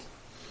inside.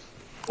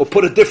 Or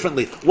put it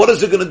differently, what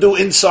is it going to do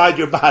inside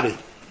your body?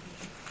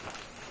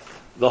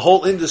 The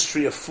whole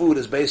industry of food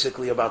is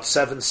basically about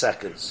 7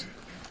 seconds.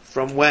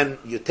 From when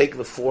you take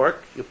the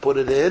fork, you put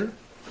it in,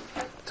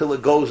 till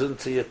it goes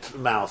into your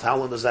mouth. How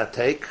long does that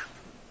take?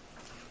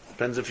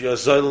 Depends if you're a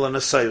zoyl and a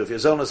seiv. If you're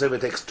a zoyl and a seiv,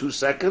 it takes 2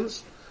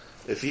 seconds.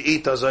 If you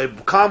eat a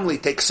zoyl calmly,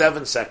 it takes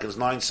 7 seconds,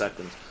 9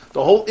 seconds.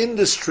 The whole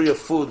industry of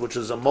food, which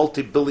is a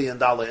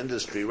multi-billion-dollar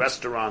industry,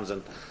 restaurants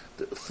and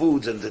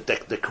foods and the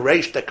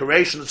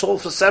decoration, it's all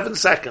for 7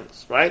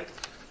 seconds, right?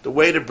 The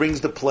waiter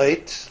brings the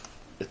plate,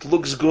 it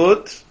looks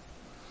good,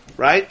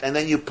 right? And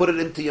then you put it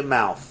into your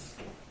mouth.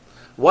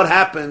 What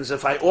happens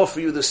if I offer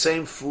you the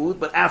same food,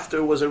 but after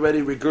it was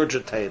already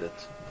regurgitated?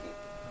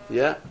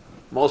 Yeah?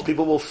 Most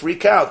people will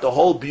freak out. The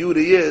whole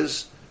beauty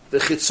is the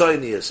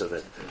chitzonius of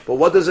it. But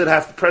what does it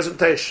have?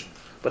 Presentation.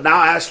 But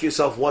now ask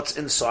yourself what's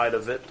inside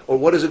of it, or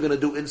what is it going to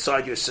do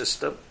inside your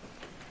system?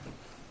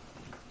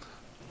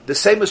 The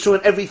same is true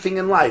in everything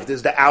in life.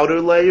 There's the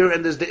outer layer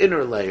and there's the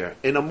inner layer.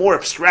 In a more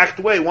abstract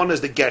way, one is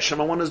the geshem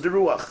and one is the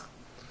ruach.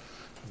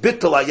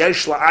 Bittul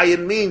hayesh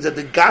la'ayin means that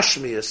the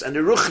gashmius and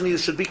the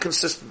ruchnius should be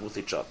consistent with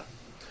each other.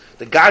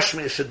 The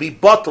gashmius should be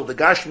bottled. The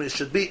gashmius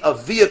should be a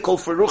vehicle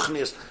for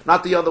ruchnius,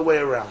 not the other way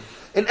around.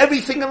 In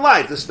everything in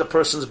life, this is the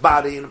person's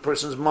body, and a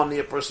person's money,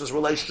 a person's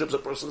relationships, a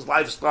person's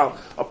lifestyle,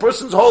 a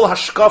person's whole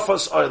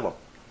hashkafas olam.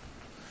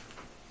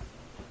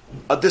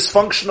 A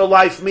dysfunctional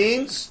life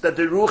means that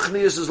the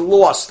ruchnius is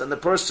lost, and the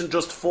person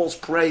just falls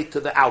prey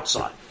to the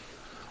outside.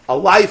 A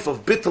life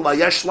of bittul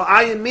hayesh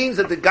la'ayin means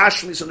that the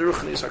gashmius and the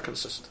ruchnius are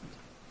consistent.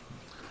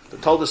 The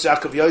Toldos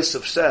Yaakov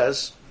Yosef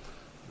says,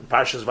 in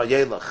Parshas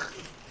Vayelach,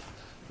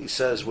 he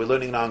says, we're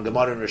learning now in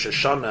Gemara in Rosh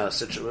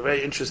Hashanah, a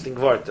very interesting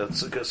word.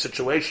 It's a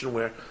situation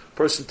where a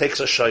person takes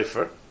a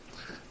shofar,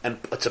 and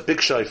it's a big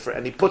shofar,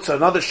 and he puts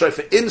another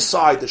shofar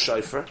inside the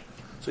shofar,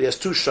 so he has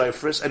 2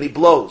 shofars, and he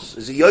blows.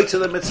 Is he yoytze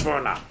the mitzvah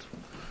or not?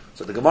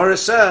 So the Gemara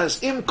says,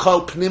 Im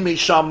kol pnimi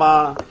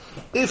shama,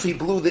 if he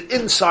blew the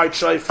inside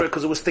shofar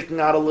because it was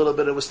sticking out a little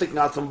bit, it was sticking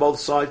out from both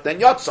sides,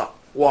 then yatsa.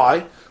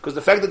 Why? Because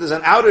the fact that there's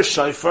an outer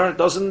shofar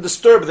doesn't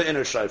disturb the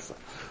inner shofar.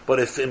 But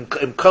if im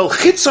kol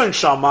chitzon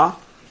shama,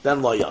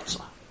 then lo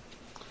yatsa.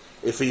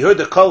 If he heard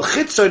the kol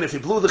chitzon, if he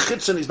blew the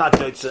chitzon, he's not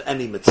going to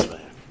any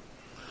mitzvah.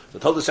 So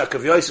told us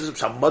Yaakov Yosef,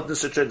 some mud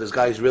situation, this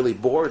guy is really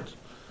bored.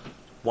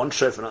 One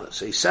shofar another.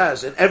 So he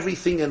says, in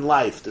everything in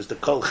life, there's the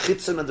kol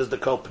chitzon and there's the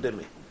kol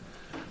pnimi.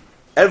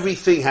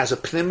 Everything has a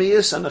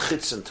pnimius and a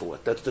chitzon to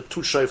it. That's the two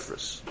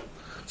shofars.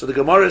 So the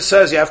Gemara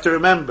says, you have to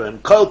remember, im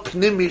kol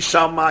pnimi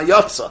shama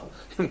yatsa.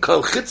 Im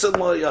kol chitzon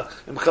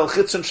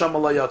shama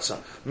la yatsa.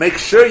 Make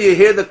sure you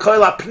hear the kol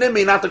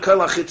pnimi, not the kol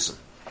chitzon.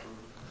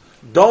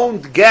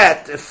 Don't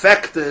get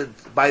affected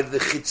by the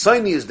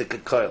chitzonius, the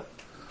kol.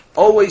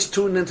 Always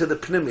tune into the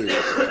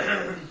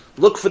pnimius.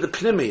 Look for the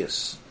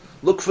pnimius.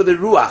 Look for the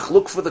ruach.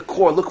 Look for the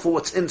core. Look for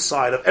what's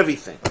inside of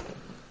everything.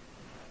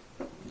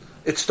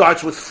 It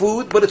starts with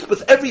food, but it's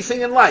with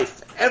everything in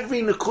life.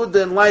 Every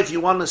nekuda in life,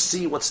 you want to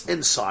see what's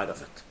inside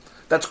of it.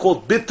 That's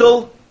called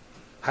bittul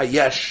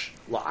hayesh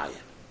la'ayin.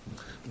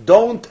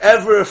 Don't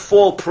ever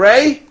fall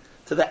prey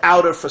to the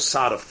outer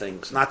facade of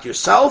things. Not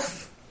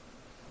yourself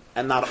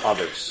and not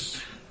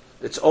others.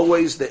 It's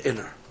always the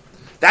inner.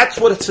 That's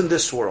what it's in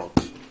this world.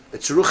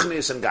 It's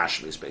ruchnius and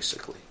gashmius,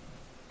 basically.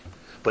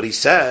 But he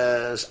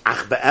says,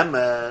 ach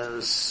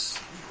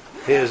be'emes,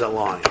 here's a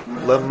line.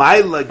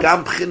 L'mayla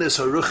gam b'chinis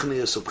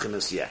ha-ruchnius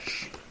u-b'chinis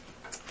yesh.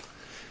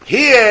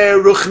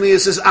 Here,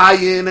 ruchnius is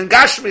ayin and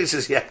gashmius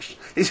is yesh.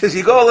 He says,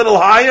 you go a little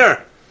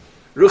higher,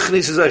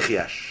 ruchnius is oich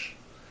yesh.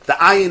 The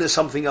ayin is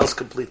something else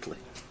completely.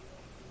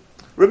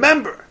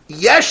 Remember,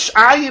 yesh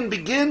ayin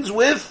begins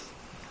with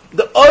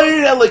the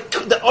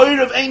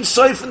oir of Ein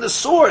Sof in the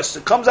source.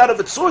 It comes out of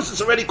its source,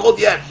 it's already called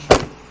yesh.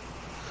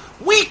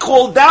 We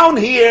call down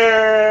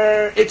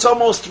here, it's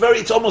almost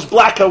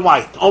black and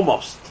white,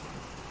 almost.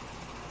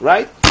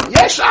 Right?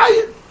 Yesh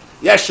ayin.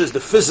 Yesh is the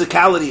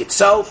physicality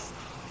itself,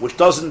 which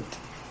doesn't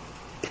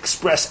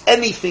express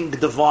anything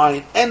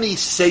divine, any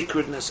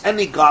sacredness,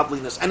 any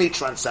godliness, any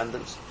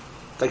transcendence.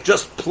 Like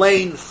just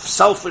plain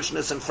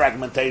selfishness and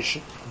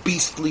fragmentation,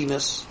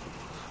 beastliness.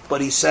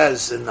 But he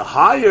says, in the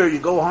higher, you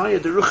go higher,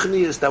 the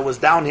ruchnius that was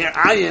down here,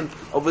 ayin,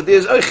 over there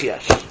is oich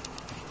yesh.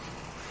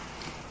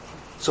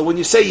 So when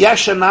you say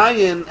yesh and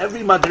ayin,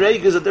 every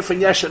madrega is a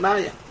different yesh and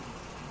ayin.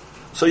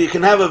 So you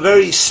can have a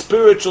very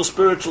spiritual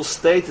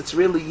state. It's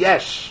really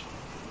yesh.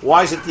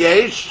 Why is it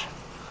yesh?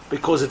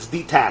 Because it's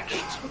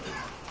detached.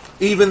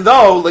 Even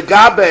though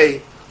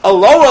legabe, a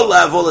lower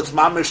level, it's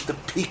mamish the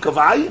peak of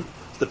ayin,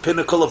 the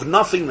pinnacle of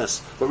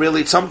nothingness, but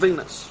really it's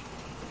somethingness.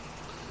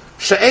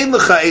 She'ein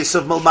lecha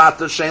esav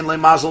milmata, she'ein le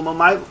mazel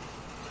milmayla.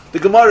 The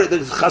Gemara, the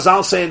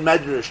Chazal say in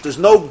Medrash, there's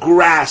no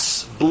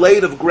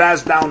blade of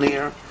grass down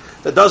here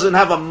that doesn't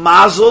have a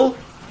mazel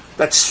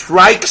that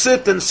strikes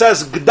it and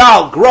says,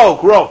 Gdal,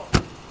 grow.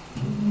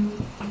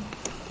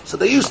 So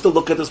they used to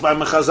look at this by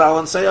Mechazal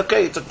and say,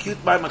 okay, it's a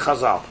cute by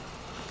Mechazal.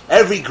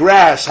 Every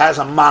grass has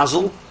a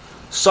mazel,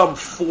 some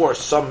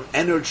force, some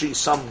energy,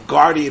 some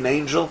guardian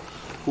angel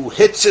who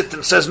hits it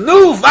and says,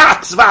 Nu,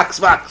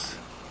 vax.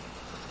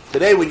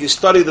 Today when you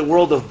study the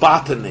world of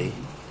botany,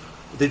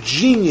 the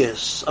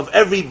genius of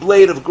every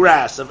blade of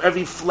grass, of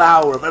every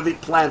flower, of every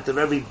plant, of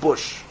every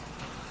bush,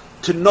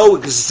 to know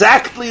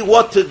exactly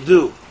what to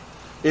do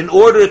in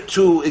order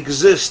to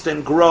exist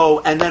and grow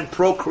and then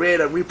procreate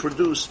and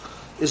reproduce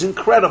is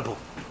incredible.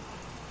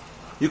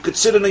 You could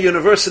sit in a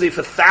university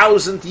for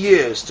 1,000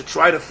 years to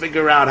try to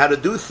figure out how to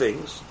do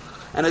things,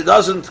 and it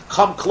doesn't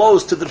come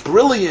close to the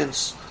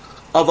brilliance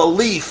of a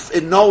leaf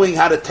in knowing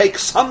how to take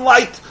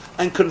sunlight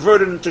and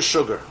convert it into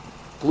sugar,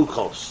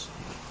 glucose.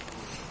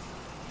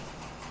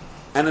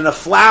 And in a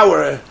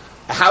flower,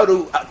 how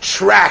to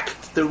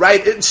attract the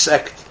right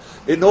insect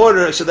in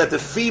order so that the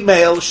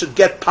female should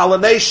get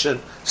pollination,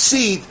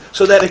 seed,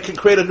 so that it can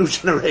create a new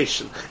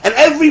generation. And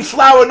every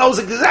flower knows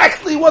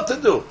exactly what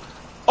to do.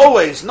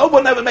 Always. No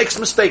one ever makes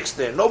mistakes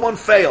there. No one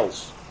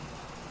fails.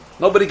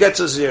 Nobody gets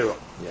a zero.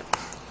 Yeah.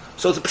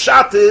 So the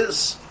pshat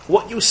is,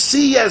 what you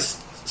see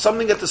as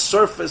something at the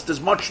surface, there's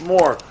much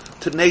more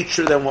to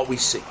nature than what we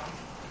see.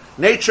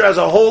 Nature has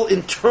a whole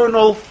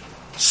internal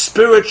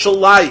spiritual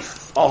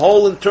life, a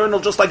whole internal,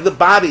 just like the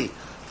body,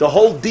 the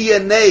whole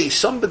DNA.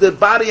 The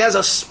body has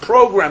a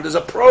program. There's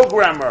a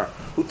programmer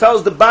who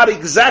tells the body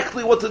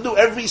exactly what to do.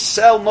 Every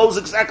cell knows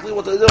exactly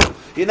what to do.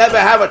 You never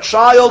have a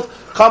child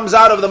comes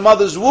out of the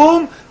mother's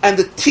womb and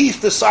the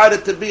teeth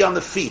decided to be on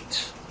the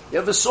feet. You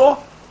ever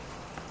saw?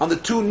 On the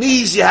two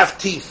knees you have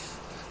teeth.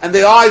 And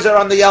the eyes are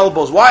on the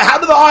elbows. Why? How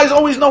do the eyes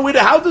always know where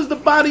to... How does the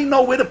body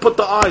know where to put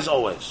the eyes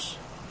always?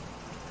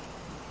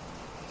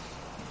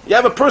 You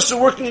have a person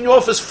working in your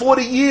office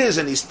 40 years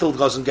and he still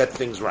doesn't get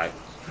things right.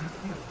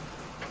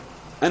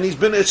 And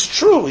it's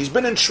true, he's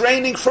been in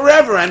training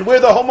forever, and we're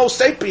the Homo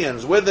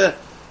sapiens, we're the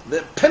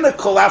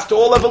pinnacle after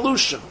all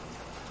evolution.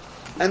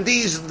 And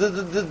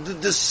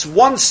this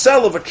one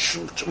cell of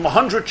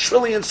 100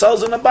 trillion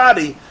cells in the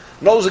body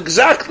knows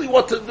exactly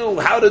what to do,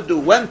 how to do,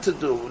 when to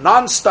do,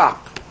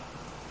 non-stop.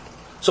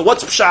 So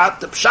what's pshat?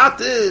 The pshat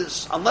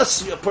is,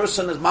 unless a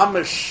person is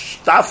mamish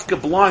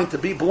dafka blind to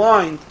be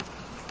blind,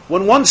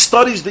 when one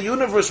studies the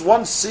universe,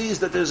 one sees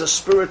that there's a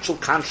spiritual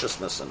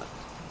consciousness in it.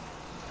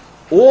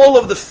 All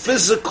of the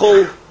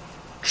physical,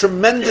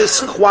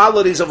 tremendous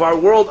qualities of our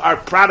world are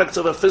products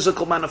of a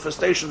physical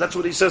manifestation. That's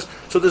what he says.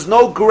 So there's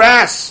no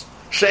grass.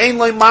 She'ein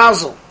loy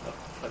mazel.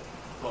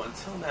 Well,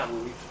 until now,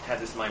 we've had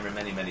this mimer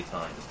many, many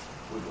times.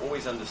 We've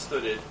always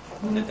understood it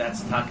that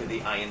that's taka the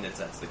ayin,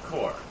 that's the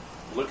core.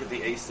 Look at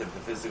the asif, the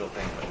physical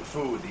thing, like the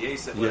food, the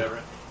asif,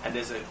 whatever, and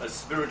there's a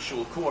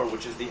spiritual core,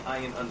 which is the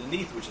ayin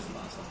underneath, which is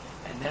mazel.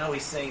 And now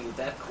he's saying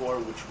that core,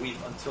 which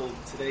we've until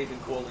today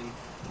been calling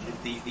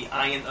the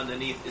ayin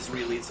underneath, is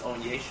really its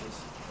own yeshus.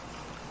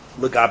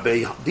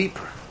 Legabe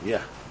deeper.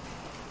 Yeah.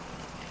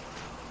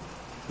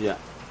 Yeah.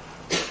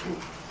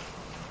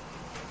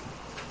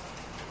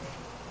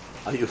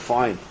 Are you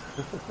fine?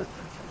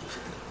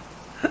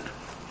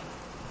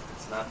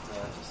 It's not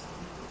just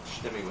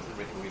shtimming with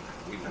everything we've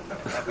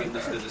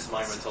understood this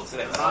mimer until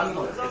today. It's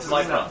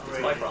my problem.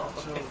 It's my problem.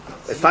 Okay.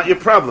 It's not your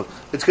problem.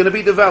 It's going to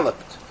be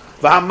developed.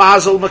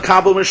 V'hamazel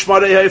makabel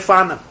mishmarei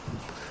haifanim.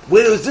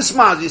 Where is this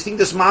mazel? You think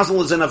this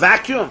mazel is in a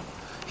vacuum?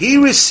 He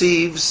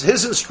receives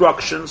his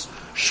instructions.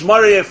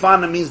 Shmarei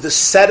haifanim means the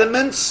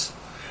sediments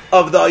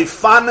of the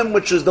haifanim,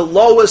 which is the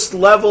lowest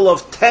level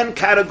of 10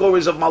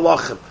 categories of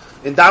malachim.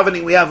 In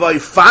davening we have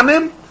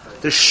haifanim.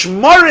 The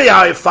shmarei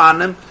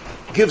haifanim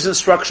gives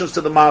instructions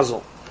to the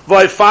mazel.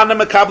 V'haifanim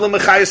makabel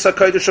mechayis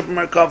hakodesh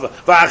b'merkava.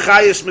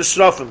 V'achayis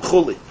misrofim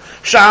chuli.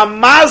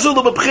 Sha'amazel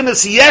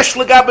b'bchinas yesh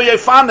legabe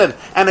haifanim,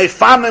 and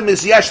haifanim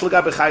is yesh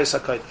legabe chayis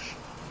hakodesh.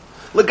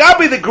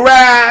 Legabe the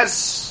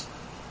grass,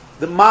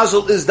 the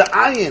mazel is the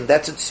ayin.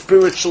 That's its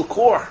spiritual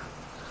core.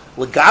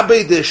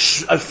 Legabe the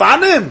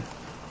haifanim,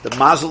 the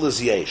mazel is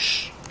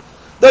yesh.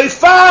 The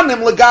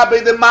haifanim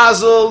legabe the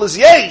mazel is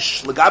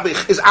yesh. Legabe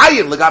is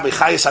ayin. Legabe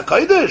chayis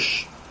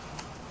hakodesh.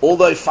 All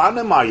the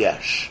haifanim are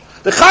yesh.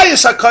 The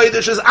chayis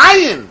hakodesh is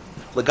ayin.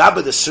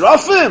 Legabe the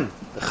srofim,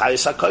 the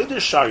chayis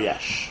hakodesh are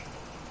yesh.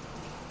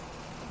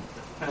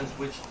 Depends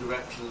which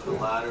direction of the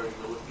ladder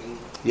you're looking.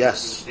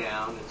 Yes. Looking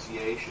down, it's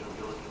yesh, and if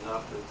you're looking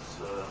up, it's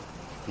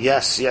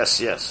Yes.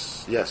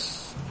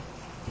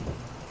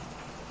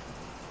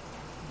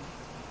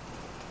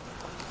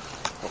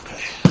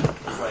 Okay.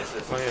 Right,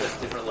 so it's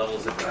different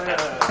levels of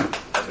attachment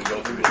as we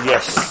go through this.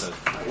 Yes.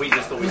 We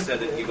just always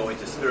said that you go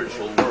into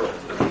spiritual world,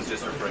 but he's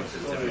just referring to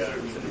the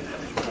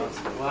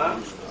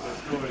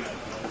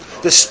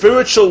The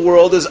spiritual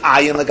world is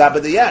ayin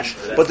legabe the yesh,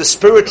 but the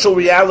spiritual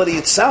reality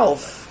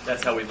itself,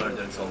 that's how we learned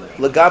it until now.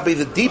 legabe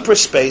the deeper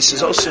space,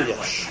 is also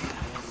yesh.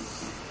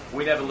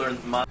 We never learned.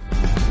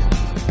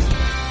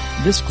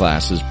 This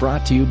class is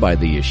brought to you by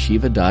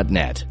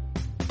theyeshiva.net.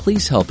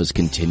 Please help us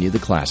continue the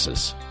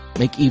classes.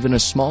 Make even a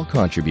small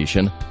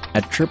contribution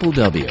at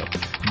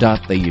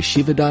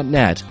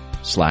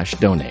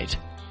www.theyeshiva.net/donate.